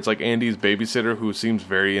 where it's like Andy's babysitter who seems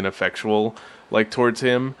very ineffectual, like towards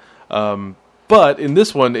him. But But in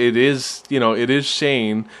this one, it is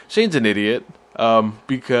Shane. Shane's an idiot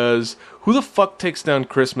because who the fuck takes down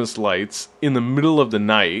Christmas lights in the middle of the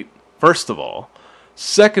night? First of all.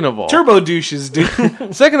 Second of all, turbo douches,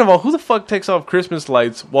 dude. Second of all, who the fuck takes off Christmas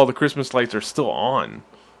lights while the Christmas lights are still on?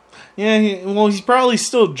 Yeah, he's probably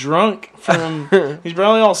still drunk from. He's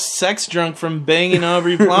probably all sex drunk from banging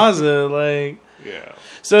Aubrey Plaza, like. Yeah.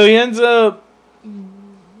 So he ends up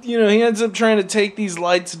trying to take these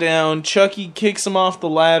lights down. Chucky kicks him off the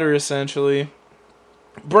ladder, essentially.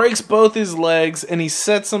 Breaks both his legs, and he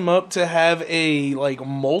sets him up to have a, like,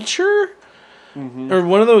 mulcher? Mm-hmm. Or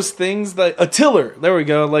one of those things, like a tiller. There we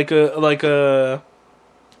go, like a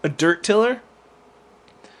dirt tiller.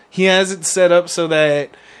 He has it set up so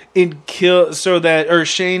that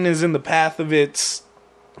Shane is in the path of its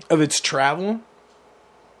travel,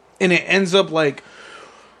 and it ends up like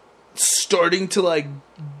starting to like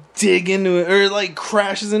dig into it, or like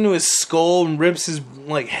crashes into his skull and rips his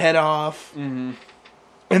like head off. Mm-hmm.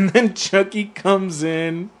 And then Chucky comes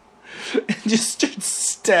in and just starts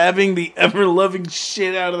stabbing the ever-loving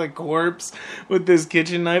shit out of the corpse with this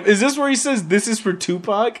kitchen knife. Is this where he says, "This is for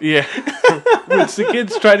Tupac"? Yeah. Which the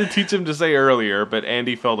kids tried to teach him to say earlier, but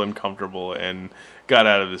Andy felt uncomfortable and got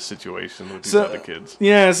out of this situation with these other kids.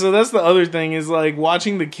 Yeah, so that's the other thing, is like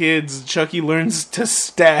watching the kids, Chucky learns to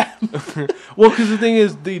stab. Well, because the thing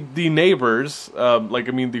is, the neighbors,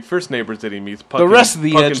 the first neighbors that he meets, the rest of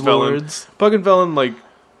the edgelords. Puck and Felon, like,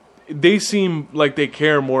 they seem like they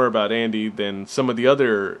care more about Andy than some of the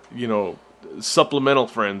other, supplemental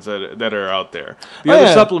friends that are out there. The other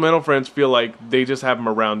supplemental friends feel like they just have him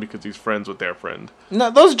around because he's friends with their friend. No,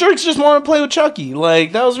 those jerks just want to play with Chucky.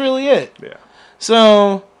 Like, that was really it. Yeah.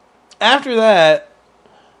 So, after that...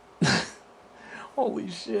 Holy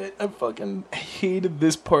shit, I fucking hated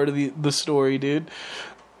this part of the story, dude.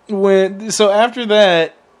 So after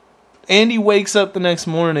that, Andy wakes up the next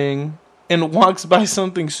morning and walks by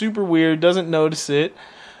something super weird, doesn't notice it,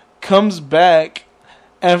 comes back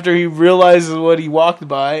after he realizes what he walked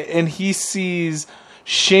by, and he sees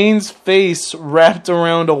Shane's face wrapped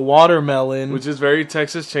around a watermelon. Which is very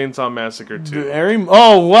Texas Chainsaw Massacre, too.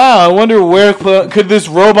 Oh, wow. I wonder where could this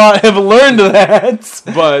robot have learned that?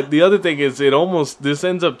 But the other thing is, this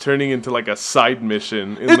ends up turning into like a side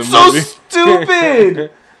mission in the movie. It's so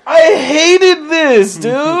stupid! I hated this,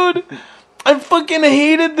 dude! I fucking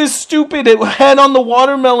hated this stupid head on the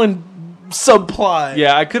watermelon subplot.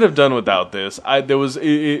 Yeah, I could have done without this.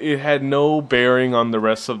 It had no bearing on the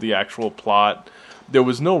rest of the actual plot. There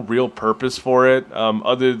was no real purpose for it,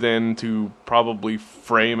 other than to probably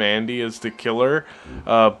frame Andy as the killer.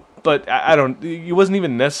 But it wasn't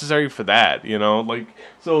even necessary for that,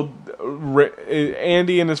 So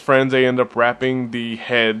Andy and his friends, they end up wrapping the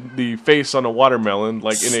face on a watermelon,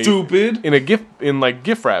 like in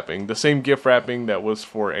gift wrapping, the same gift wrapping that was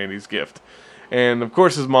for Andy's gift. And of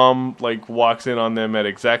course his mom walks in on them at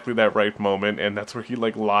exactly that right moment, and that's where he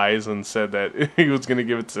lies and said that he was going to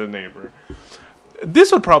give it to the neighbor.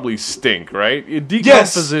 This would probably stink, right?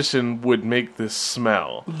 Decomposition would make this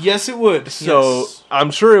smell. Yes, it would. So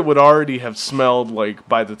I'm sure it would already have smelled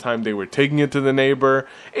by the time they were taking it to the neighbor.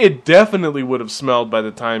 It definitely would have smelled by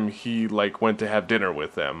the time he went to have dinner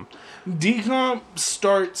with them. Decomp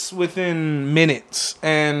starts within minutes,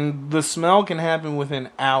 and the smell can happen within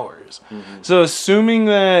hours. Mm-hmm. So assuming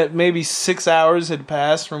that maybe 6 hours had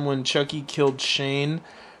passed from when Chucky killed Shane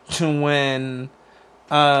to when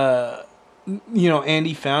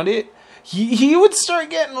Andy found it, he would start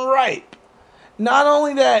getting ripe. Not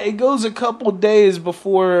only that, it goes a couple days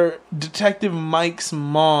before Detective Mike's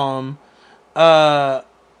mom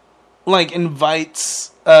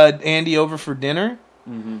invites Andy over for dinner.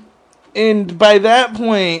 Mm-hmm. And by that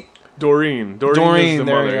point, Doreen is the there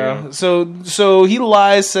mother. Yeah. So he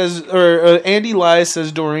lies, Andy lies,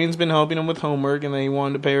 says Doreen's been helping him with homework and that he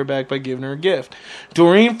wanted to pay her back by giving her a gift.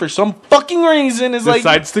 Doreen, for some fucking reason,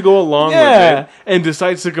 decides to go along with it and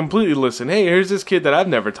decides to completely listen. Hey, here's this kid that I've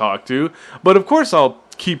never talked to, but of course I'll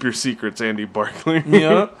keep your secrets, Andy Barkley.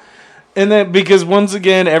 Yeah. And then, because once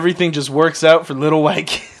again, everything just works out for little white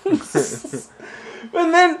kids.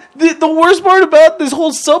 And then the worst part about this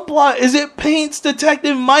whole subplot is it paints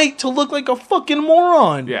Detective Mike to look like a fucking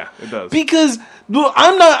moron. Yeah, it does. Because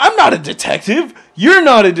I'm not a detective. You're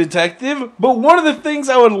not a detective. But one of the things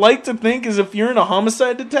I would like to think is if you're a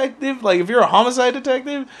homicide detective,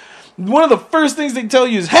 one of the first things they tell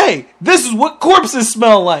you is, hey, this is what corpses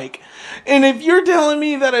smell like. And if you're telling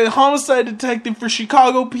me that a homicide detective for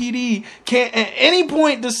Chicago PD can't at any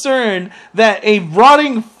point discern that a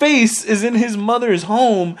rotting face is in his mother's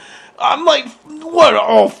home, I'm like, what?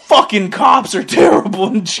 All fucking cops are terrible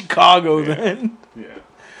in Chicago then. Yeah.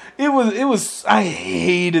 It was. I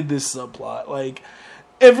hated this subplot. Like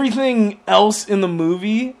everything else in the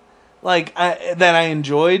movie, like that I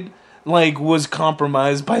enjoyed, like was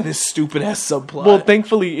compromised by this stupid ass subplot. Well,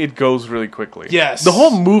 thankfully, it goes really quickly. Yes. The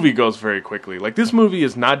whole movie goes very quickly. Like, this movie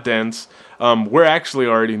is not dense. We're actually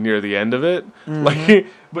already near the end of it. Like,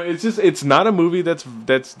 but it's not a movie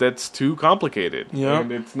that's too complicated. Yeah.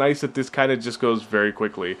 And it's nice that this kind of just goes very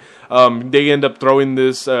quickly. They end up throwing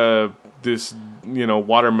this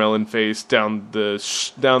watermelon face down the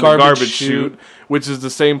garbage chute, which is the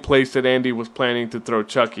same place that Andy was planning to throw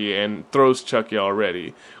Chucky, and throws Chucky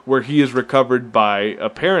already, where he is recovered by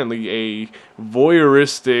apparently a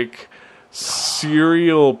voyeuristic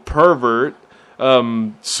serial pervert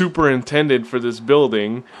superintendent for this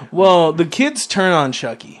building. Well, the kids turn on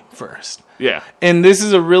Chucky first. Yeah. And this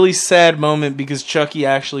is a really sad moment because Chucky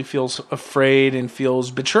actually feels afraid and feels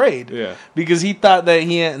betrayed. Yeah. Because he thought that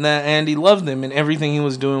that Andy loved him and everything he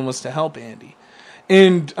was doing was to help Andy.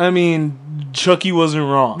 And, I mean, Chucky wasn't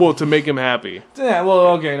wrong. Well, to make him happy. Yeah, well,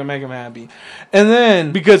 okay, to make him happy. And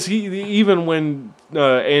then... Because even when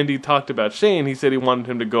Andy talked about Shane, he said he wanted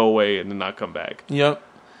him to go away and then not come back. Yep.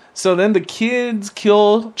 So then the kids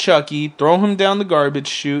kill Chucky, throw him down the garbage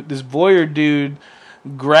chute. This voyeur dude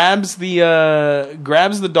grabs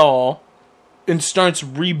the doll and starts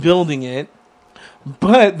rebuilding it.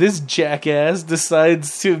 But this jackass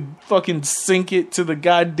decides to fucking sync it to the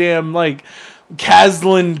goddamn like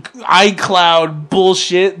Caslin iCloud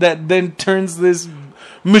bullshit that then turns this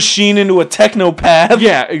machine into a technopath.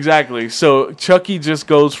 Yeah, exactly. So Chucky just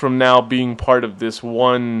goes from now being part of this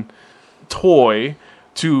one toy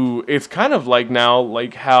to it's kind of like now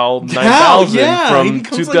like HAL 9000 from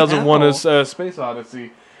 2001: A Space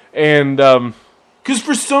Odyssey, and because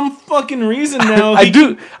for some fucking reason now I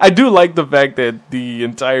do like the fact that the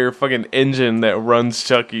entire fucking engine that runs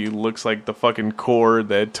Chucky looks like the fucking core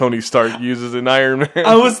that Tony Stark uses in Iron Man.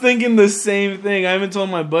 I was thinking the same thing. I even told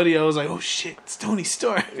my buddy, I was like, oh shit, it's Tony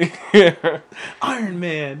Stark. Yeah. Iron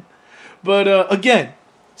Man. But again,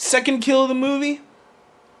 second kill of the movie.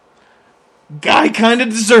 Guy kind of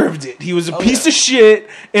deserved it. He was a piece of shit,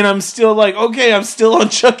 and I'm still like, okay, I'm still on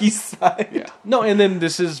Chucky's side. Yeah. No, and then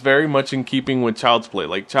this is very much in keeping with Child's Play.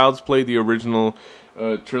 Like, Child's Play, the original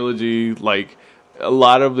trilogy, like, a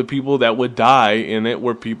lot of the people that would die in it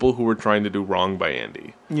were people who were trying to do wrong by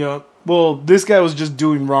Andy. Yeah. Well, this guy was just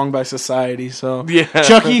doing wrong by society, so... Yeah.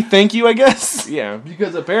 Chucky, thank you, I guess. Yeah,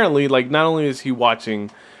 because apparently, like, not only is he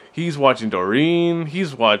watching... He's watching Doreen.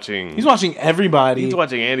 He's watching everybody. He's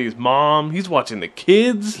watching Andy's mom. He's watching the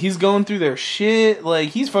kids. He's going through their shit. Like,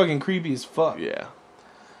 he's fucking creepy as fuck. Yeah.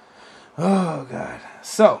 Oh, God.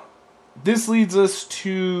 So, this leads us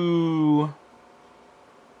to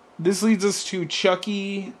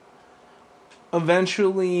Chucky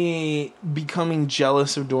eventually becoming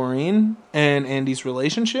jealous of Doreen and Andy's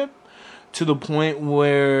relationship to the point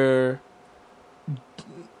where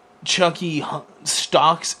Chucky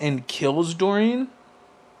stalks and kills Doreen.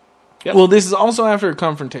 Yep. Well, this is also after a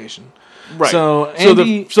confrontation. Right. So,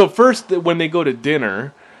 Andy... So first, when they go to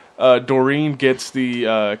dinner, Doreen gets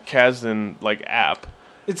the Kazan, like, app.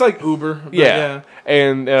 It's like Uber. Yeah.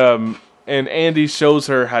 And Andy shows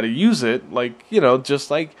her how to use it, like, you know, just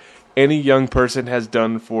like any young person has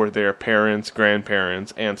done for their parents,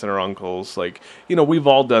 grandparents, aunts and our uncles. Like, you know, we've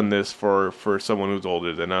all done this for someone who's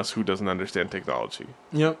older than us who doesn't understand technology.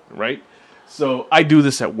 Yep. Right? So I do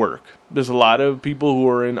this at work. There's a lot of people who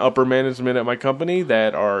are in upper management at my company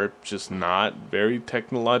that are just not very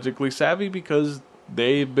technologically savvy because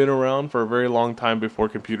they've been around for a very long time before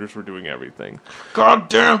computers were doing everything.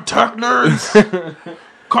 Goddamn tech nerds!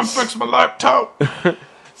 Come fix my laptop!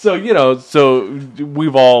 So, you know,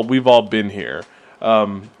 we've all been here.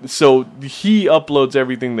 So he uploads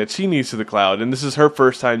everything that she needs to the cloud, and this is her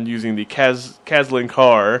first time using the Caslin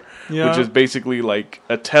car, which is basically like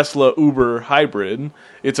a Tesla Uber hybrid.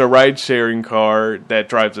 It's a ride-sharing car that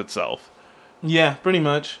drives itself. Yeah, pretty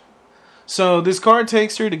much. So this car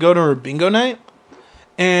takes her to go to her bingo night,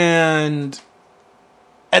 and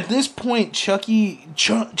at this point, Chucky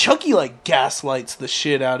like gaslights the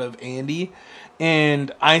shit out of Andy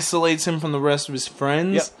and isolates him from the rest of his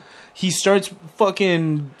friends. Yep. He starts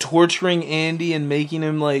fucking torturing Andy and making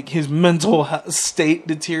him like his mental state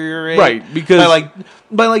deteriorate. Right, because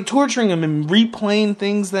by torturing him and replaying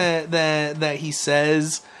things that he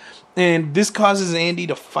says, and this causes Andy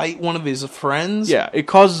to fight one of his friends. Yeah, it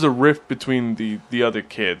causes a rift between the other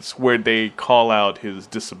kids where they call out his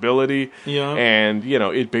disability. Yeah, and you know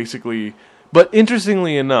it basically. But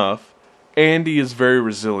interestingly enough, Andy is very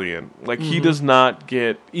resilient. Like, he does not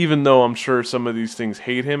get, even though I'm sure some of these things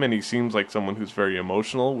hate him, and he seems like someone who's very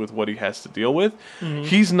emotional with what he has to deal with,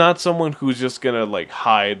 he's not someone who's just gonna, like,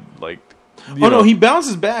 hide, like, no, he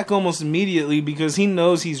bounces back almost immediately because he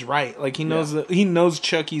knows he's right. Like, he knows that he knows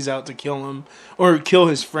Chucky's out to kill him or kill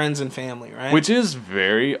his friends and family, right? Which is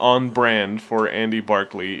very on brand for Andy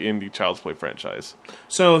Barclay in the Child's Play franchise.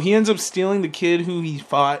 So he ends up stealing the kid who he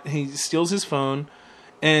fought. He steals his phone,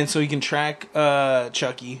 and so he can track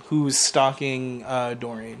Chucky, who is stalking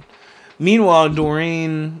Doreen. Meanwhile,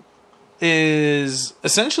 Doreen is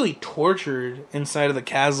essentially tortured inside of the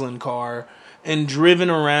Caslin car and driven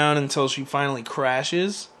around until she finally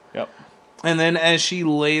crashes. Yep. And then as she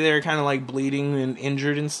lay there kind of like bleeding and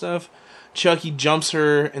injured and stuff, Chucky jumps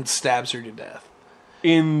her and stabs her to death.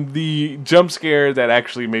 In the jump scare that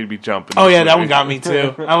actually made me jump. Oh yeah, that one got me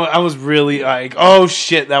too. I was really like, oh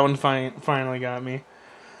shit, that one finally got me.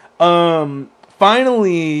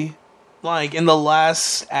 Finally, like in the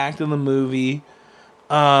last act of the movie,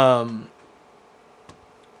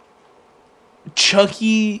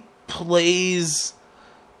 Chucky plays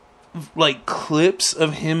like clips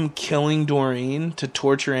of him killing Doreen to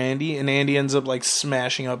torture Andy, and Andy ends up like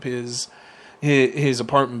smashing up his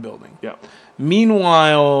apartment building. Yeah.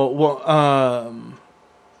 Meanwhile,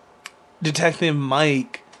 Detective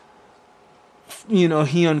Mike,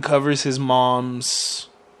 he uncovers his mom's,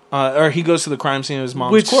 or he goes to the crime scene of his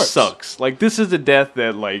mom's corpse. Which sucks. Like, this is a death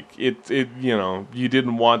that, like, it you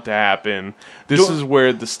didn't want to happen. This is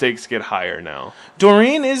where the stakes get higher now.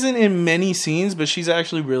 Doreen isn't in many scenes, but she's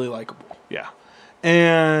actually really likable. Yeah.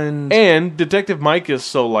 And Detective Mike is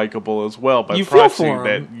so likable as well by you feel proxy for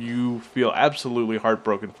him. that you feel absolutely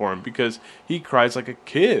heartbroken for him because he cries like a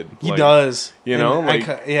kid. He does. You know? And like,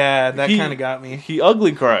 that kind of got me. He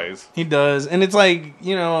ugly cries. He does. And it's like,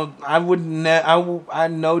 I would I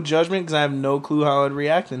no judgment because I have no clue how I'd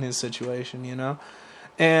react in his situation,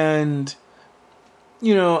 And,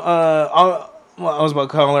 I was about to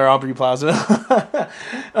call her Aubrey Plaza.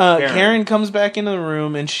 Karen comes back into the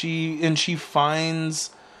room and she finds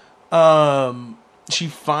Andy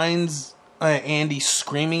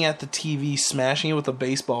screaming at the TV, smashing it with a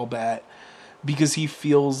baseball bat because he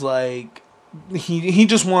feels like he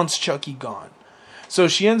just wants Chucky gone. So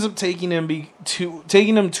she ends up taking him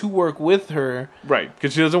to work with her. Right,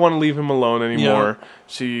 because she doesn't want to leave him alone anymore. Yeah.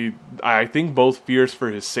 She, I think, both fears for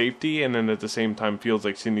his safety and then at the same time feels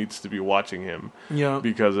like she needs to be watching him. Yeah.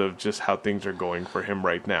 Because of just how things are going for him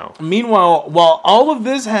right now. Meanwhile, while all of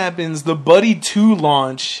this happens, the Buddy 2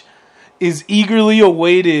 launch is eagerly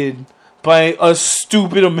awaited by us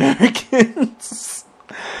stupid Americans.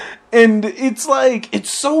 And it's like,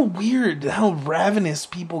 it's so weird how ravenous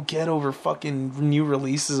people get over fucking new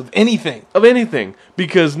releases of anything. Of anything.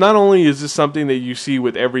 Because not only is this something that you see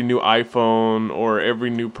with every new iPhone or every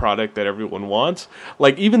new product that everyone wants,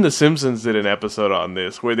 like even The Simpsons did an episode on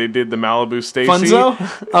this where they did the Malibu Stacy. Funzo?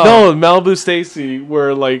 No, Malibu Stacy,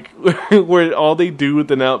 where like, where all they do with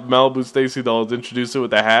the Malibu Stacy doll is introduce it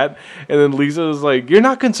with a hat. And then Lisa was like, you're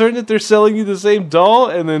not concerned that they're selling you the same doll?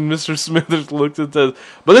 And then Mr. Smithers looks and says,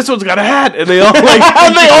 but this one's got a hat, and they all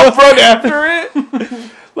like they all run after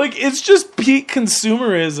it. Like, it's just peak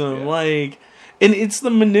consumerism, and it's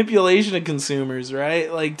the manipulation of consumers,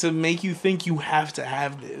 right? Like, to make you think you have to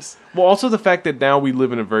have this. Well, also the fact that now we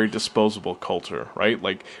live in a very disposable culture, right?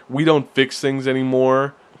 Like, we don't fix things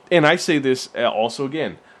anymore. And I say this also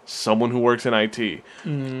again, someone who works in IT.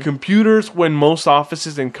 Mm-hmm. Computers, when most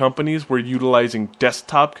offices and companies were utilizing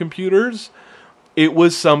desktop computers, it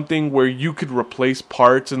was something where you could replace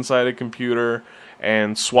parts inside a computer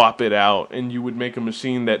and swap it out, and you would make a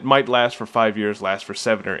machine that might last for 5 years, last for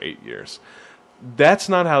 7 or 8 years. That's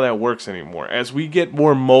not how that works anymore. As we get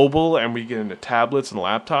more mobile and we get into tablets and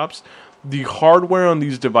laptops, the hardware on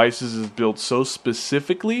these devices is built so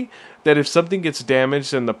specifically that if something gets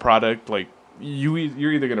damaged in the product, like you're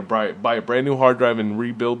either going to buy a brand new hard drive and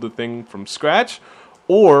rebuild the thing from scratch,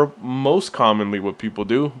 or most commonly what people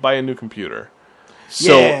do, buy a new computer.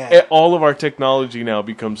 So all of our technology now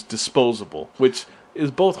becomes disposable, which is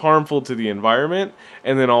both harmful to the environment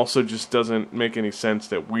and then also just doesn't make any sense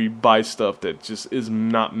that we buy stuff that just is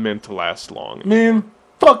not meant to last long. Man,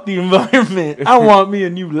 fuck the environment. I want me a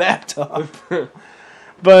new laptop.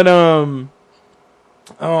 But, oh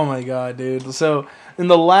my god, dude. So, in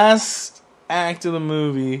the last act of the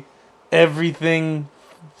movie, everything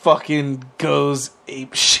fucking goes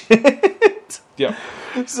ape shit. Yeah.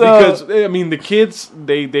 So, because I mean, the kids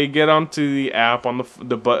they get onto the app on the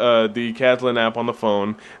Caslin app on the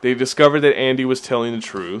phone. They discover that Andy was telling the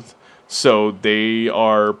truth, So they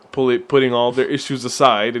are putting all their issues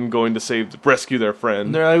aside and going to rescue their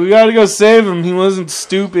friend. They're like, we gotta go save him. He wasn't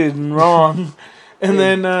stupid and wrong. And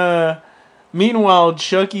then, meanwhile,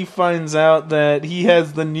 Chucky finds out that he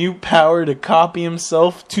has the new power to copy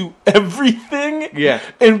himself to everything. Yeah.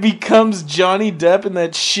 And becomes Johnny Depp in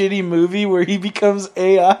that shitty movie where he becomes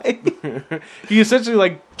AI. He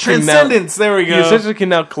essentially Transcendence, there we go. He essentially can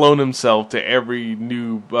now clone himself to every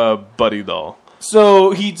new Buddy doll. So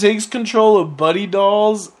he takes control of Buddy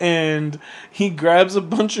dolls and he grabs a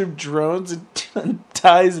bunch of drones and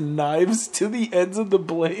ties knives to the ends of the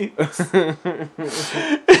blades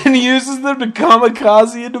and uses them to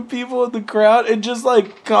kamikaze into people in the crowd and just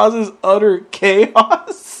causes utter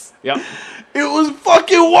chaos. Yep. It was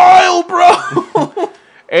fucking wild, bro.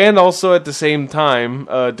 And also at the same time,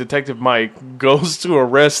 Detective Mike goes to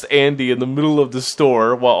arrest Andy in the middle of the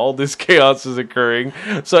store while all this chaos is occurring.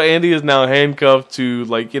 So Andy is now handcuffed to,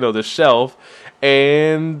 the shelf.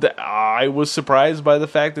 And I was surprised by the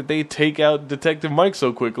fact that they take out Detective Mike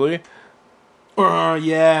so quickly.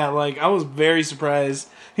 Yeah, I was very surprised.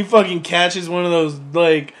 He fucking catches one of those,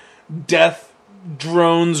 death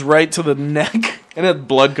drones right to the neck. And had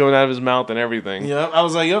blood coming out of his mouth and everything. Yep, I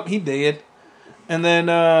was like, yep, he did. And then,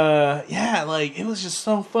 it was just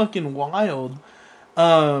so fucking wild.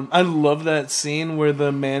 I love that scene where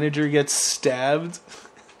the manager gets stabbed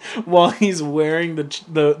while he's wearing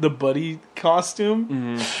the Buddy costume.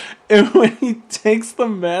 Mm-hmm. And when he takes the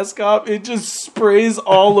mask off, it just sprays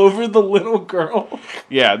all over the little girl.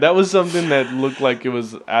 Yeah, that was something that looked like it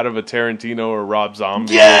was out of a Tarantino or Rob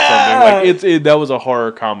Zombie or something. That was a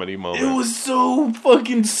horror comedy moment. It was so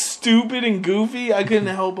fucking stupid and goofy. I couldn't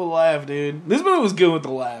help but laugh, dude. This movie was good with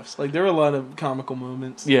the laughs. There were a lot of comical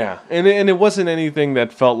moments. Yeah, and it wasn't anything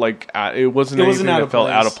that felt like it wasn't anything that felt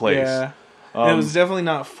out of place. Yeah. It was definitely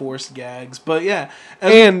not forced gags, but yeah.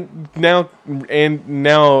 And now,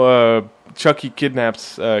 Chucky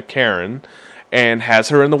kidnaps Karen and has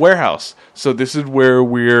her in the warehouse. So this is where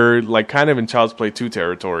we're kind of in Child's Play 2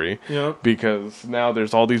 territory. Yep. Because now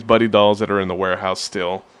there's all these Buddy dolls that are in the warehouse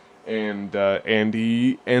still. And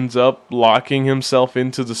Andy ends up locking himself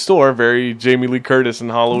into the store, very Jamie Lee Curtis in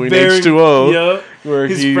Halloween H2O. Yep. Where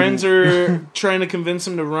his friends are trying to convince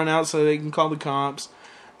him to run out so they can call the cops.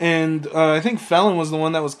 And I think Felon was the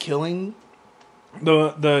one that was killing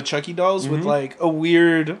the Chucky dolls with a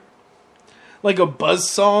weird, a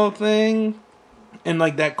buzzsaw thing and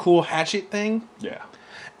that cool hatchet thing. Yeah.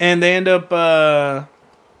 And they end up,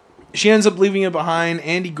 she ends up leaving it behind.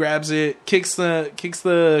 Andy grabs it, kicks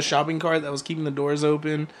the shopping cart that was keeping the doors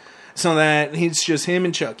open so that it's just him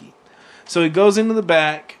and Chucky. So he goes into the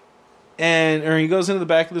back he goes into the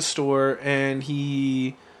back of the store and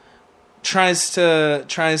he tries to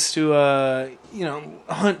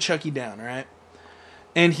hunt Chucky down, right?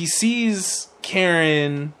 And he sees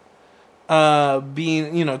Karen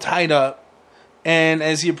being tied up, and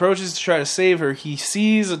as he approaches to try to save her, he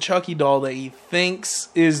sees a Chucky doll that he thinks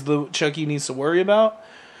is the Chucky he needs to worry about.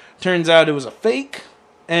 Turns out it was a fake,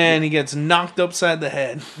 and he gets knocked upside the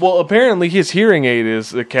head. Well, apparently his hearing aid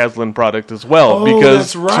is a Caslin product as well,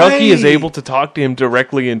 because Chucky is able to talk to him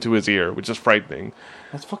directly into his ear, which is frightening.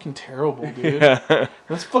 That's fucking terrible, dude. Yeah.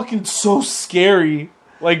 That's fucking so scary.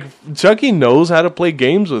 Chucky knows how to play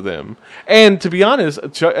games with him. And to be honest,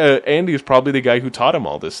 Andy is probably the guy who taught him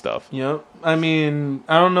all this stuff. Yep. I mean,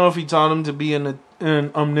 I don't know if he taught him to be an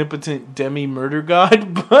omnipotent demi-murder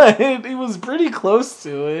god, but he was pretty close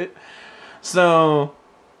to it. So,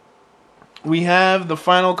 we have the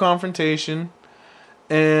final confrontation,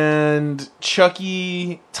 and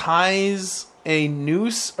Chucky ties a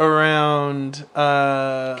noose around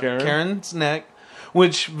Karen's neck,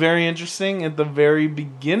 which very interesting. At the very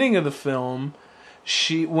beginning of the film,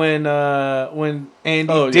 when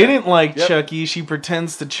Andy didn't like Chucky, she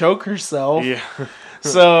pretends to choke herself. Yeah.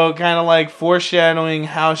 So kind of foreshadowing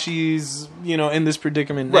how she's in this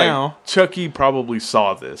predicament now. Chucky probably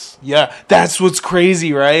saw this. Yeah, that's what's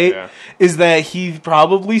crazy, right? Yeah. Is that he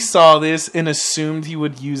probably saw this and assumed he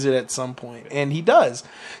would use it at some point, and he does.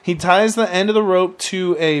 He ties the end of the rope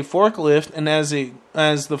to a forklift, and as the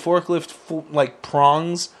forklift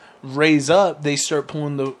prongs raise up, they start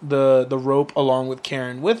pulling the rope along with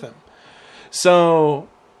Karen with him. So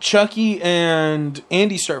Chucky and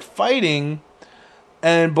Andy start fighting.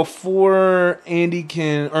 And before Chucky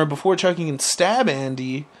can stab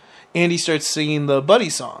Andy, Andy starts singing the Buddy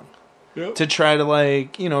song to try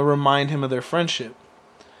to remind him of their friendship.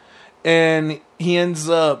 And he ends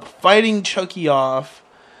up fighting Chucky off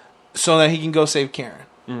so that he can go save Karen.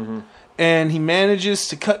 Mm-hmm. And he manages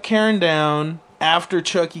to cut Karen down after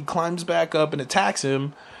Chucky climbs back up and attacks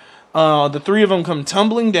him. The three of them come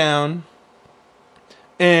tumbling down,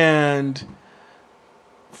 and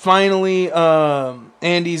finally,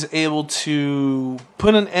 Andy's able to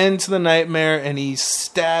put an end to the nightmare, and he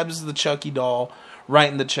stabs the Chucky doll right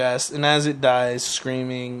in the chest, and as it dies,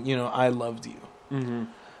 screaming, "I loved you." Mm-hmm.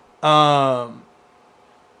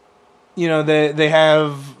 They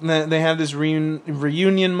have this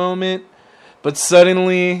reunion moment, but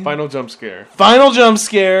suddenly Final jump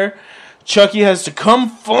scare. Chucky has to come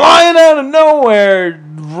flying out of nowhere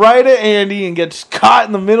right at Andy and gets caught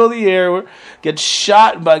in the middle of the air, gets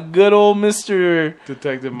shot by good old Mr.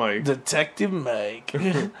 Detective Mike.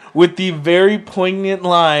 With the very poignant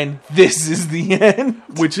line, "This is the end."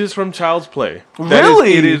 Which is from Child's Play.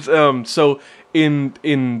 Really? It is so in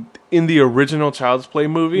the original Child's Play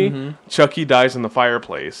movie, Chucky dies in the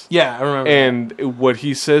fireplace. Yeah, I remember. And what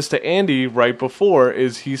he says to Andy right before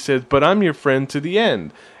is he says, "But I'm your friend to the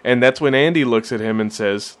end." And that's when Andy looks at him and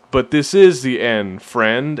says, "But this is the end,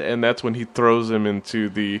 friend." And that's when he throws him into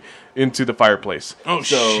the fireplace. Oh,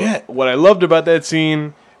 shit. What I loved about that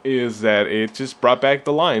scene is that it just brought back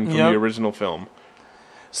the line from the original film.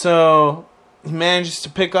 So he manages to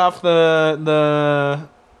pick off the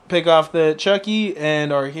Chucky,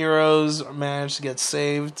 and our heroes manage to get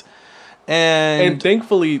saved. And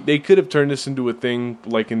thankfully, they could have turned this into a thing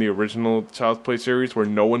like in the original Child's Play series where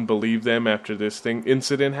no one believed them after this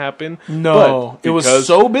incident happened. No, it was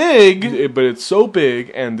so big. But it's so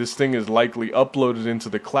big, and this thing is likely uploaded into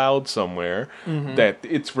the cloud somewhere that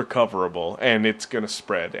it's recoverable, and it's going to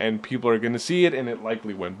spread, and people are going to see it, and it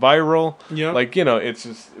likely went viral. Yep. It's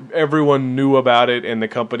just everyone knew about it, and the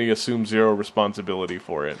company assumed zero responsibility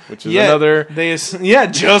for it, which is another...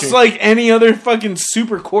 just like any other fucking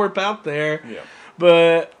super corp out there. Yeah.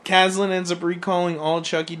 But Kazlan ends up recalling all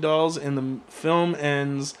Chucky dolls, and the film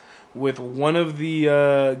ends with one of the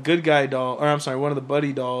one of the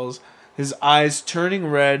buddy dolls, his eyes turning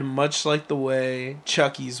red, much like the way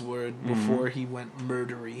Chucky's would before he went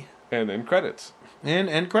murdery. And then credits. And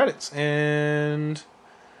end credits. And,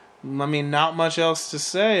 I mean, not much else to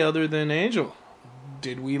say other than Angel.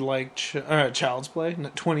 Did we like Child's Play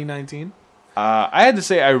 2019? I had to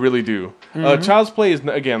say I really do. Child's Play is,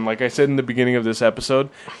 again, like I said in the beginning of this episode,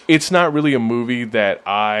 it's not really a movie that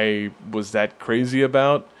I was that crazy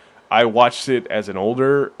about. I watched it as an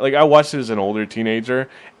older teenager,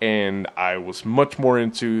 and I was much more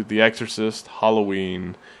into The Exorcist,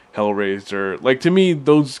 Halloween, Hellraiser. Like, to me,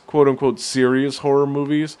 those quote-unquote serious horror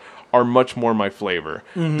movies are much more my flavor.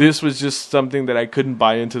 This was just something that I couldn't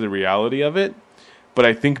buy into the reality of it. But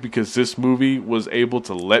I think because this movie was able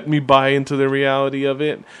to let me buy into the reality of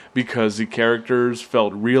it, because the characters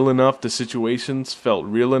felt real enough, the situations felt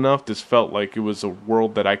real enough, this felt like it was a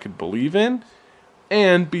world that I could believe in.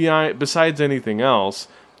 And besides anything else,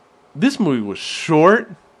 this movie was short.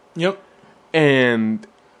 Yep. And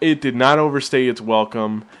it did not overstay its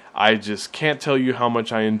welcome. I just can't tell you how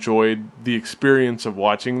much I enjoyed the experience of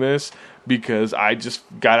watching this, because I just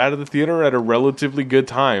got out of the theater at a relatively good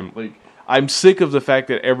time. Like, I'm sick of the fact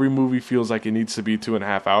that every movie feels like it needs to be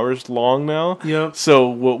 2.5 hours long now. Yep. So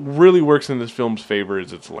what really works in this film's favor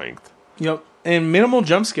is its length. Yep. And minimal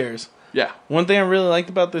jump scares. Yeah. One thing I really liked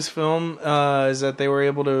about this film is that they were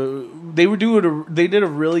able to... They did a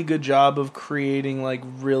really good job of creating, like,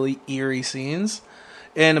 really eerie scenes.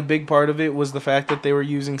 And a big part of it was the fact that they were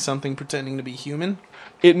using something pretending to be human.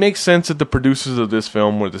 It makes sense that the producers of this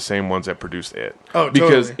film were the same ones that produced it. Oh, totally.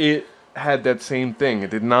 Because it had that same thing. It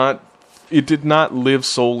did not live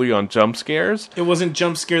solely on jump scares. It wasn't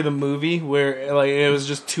Jump Scare the movie where like it was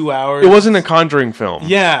just 2 hours. It wasn't a Conjuring film.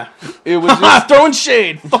 Yeah. It was just throwing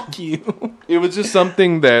shade. Fuck you. It was just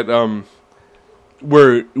something that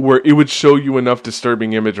where it would show you enough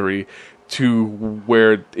disturbing imagery to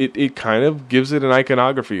where it kind of gives it an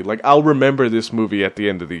iconography. Like, I'll remember this movie at the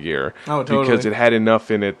end of the year. Oh, totally. Because it had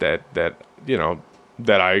enough in it that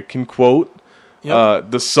that I can quote. Yep.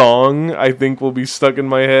 The song, I think, will be stuck in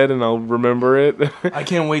my head, and I'll remember it. I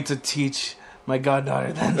can't wait to teach my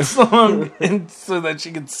goddaughter that song, and so that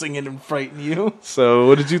she can sing it and frighten you. So,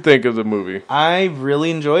 what did you think of the movie? I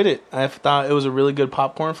really enjoyed it. I thought it was a really good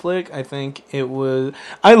popcorn flick. I think it was...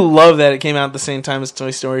 I love that it came out at the same time as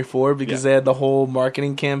Toy Story 4, because they had the whole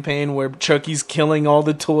marketing campaign where Chucky's killing all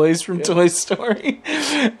the toys from Toy Story.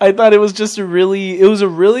 I thought it was just a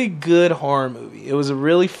really good horror movie. It was a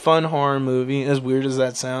really fun horror movie, as weird as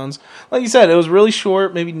that sounds. Like you said, it was really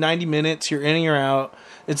short, maybe 90 minutes. You're in and you're out.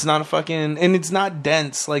 It's not and it's not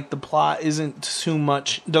dense. Like, the plot isn't too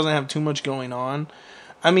much, doesn't have too much going on.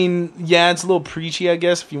 I mean, yeah, it's a little preachy, I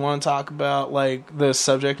guess, if you want to talk about, like, the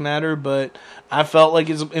subject matter, but I felt like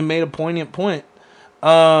it made a poignant point.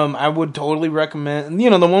 I would totally recommend. The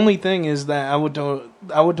only thing is that I would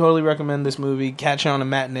totally recommend this movie. Catch it on a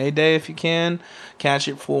matinee day if you can. Catch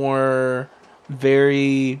it for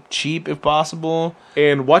very cheap if possible,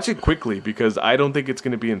 and watch it quickly because I don't think it's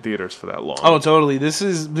going to be in theaters for that long. Oh, totally. This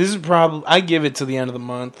is probably, I give it to the end of the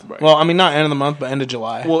month. Right. Well, I mean not end of the month, but end of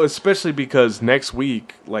July. Well, especially because next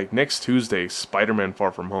week, like next Tuesday, Spider-Man: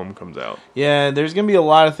 Far From Home comes out. Yeah, there's gonna be a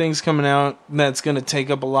lot of things coming out that's gonna take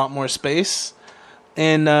up a lot more space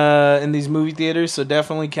in these movie theaters. So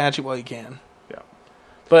definitely catch it while you can.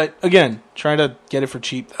 But, again, try to get it for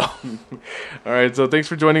cheap, though. All right, so thanks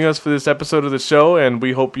for joining us for this episode of the show, and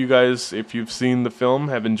we hope you guys, if you've seen the film,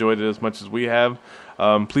 have enjoyed it as much as we have.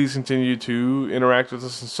 Please continue to interact with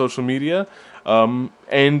us on social media,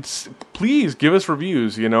 and please give us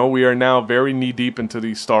reviews. We are now very knee-deep into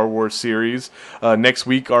the Star Wars series. Next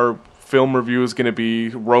week, our film review is going to be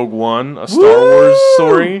Rogue One, a Star Wars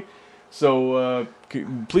story. So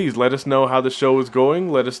please let us know how the show is going.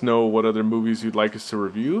 Let us know what other movies you'd like us to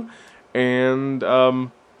review. And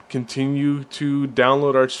continue to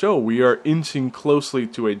download our show. We are inching closely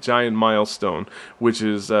to a giant milestone, which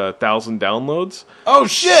is 1,000 downloads. Oh,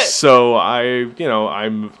 shit! So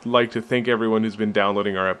I'm like to thank everyone who's been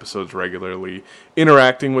downloading our episodes regularly,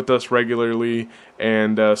 interacting with us regularly,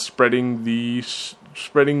 and spreading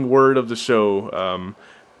word of the show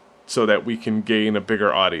so that we can gain a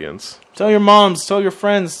bigger audience. Tell your moms, tell your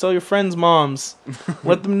friends' moms.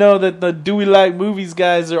 Let them know that the Do We Like Movies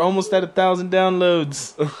guys are almost at 1,000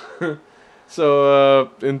 downloads. So,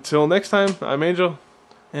 until next time, I'm Angel.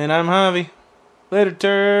 And I'm Javi. Later,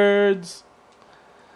 turds.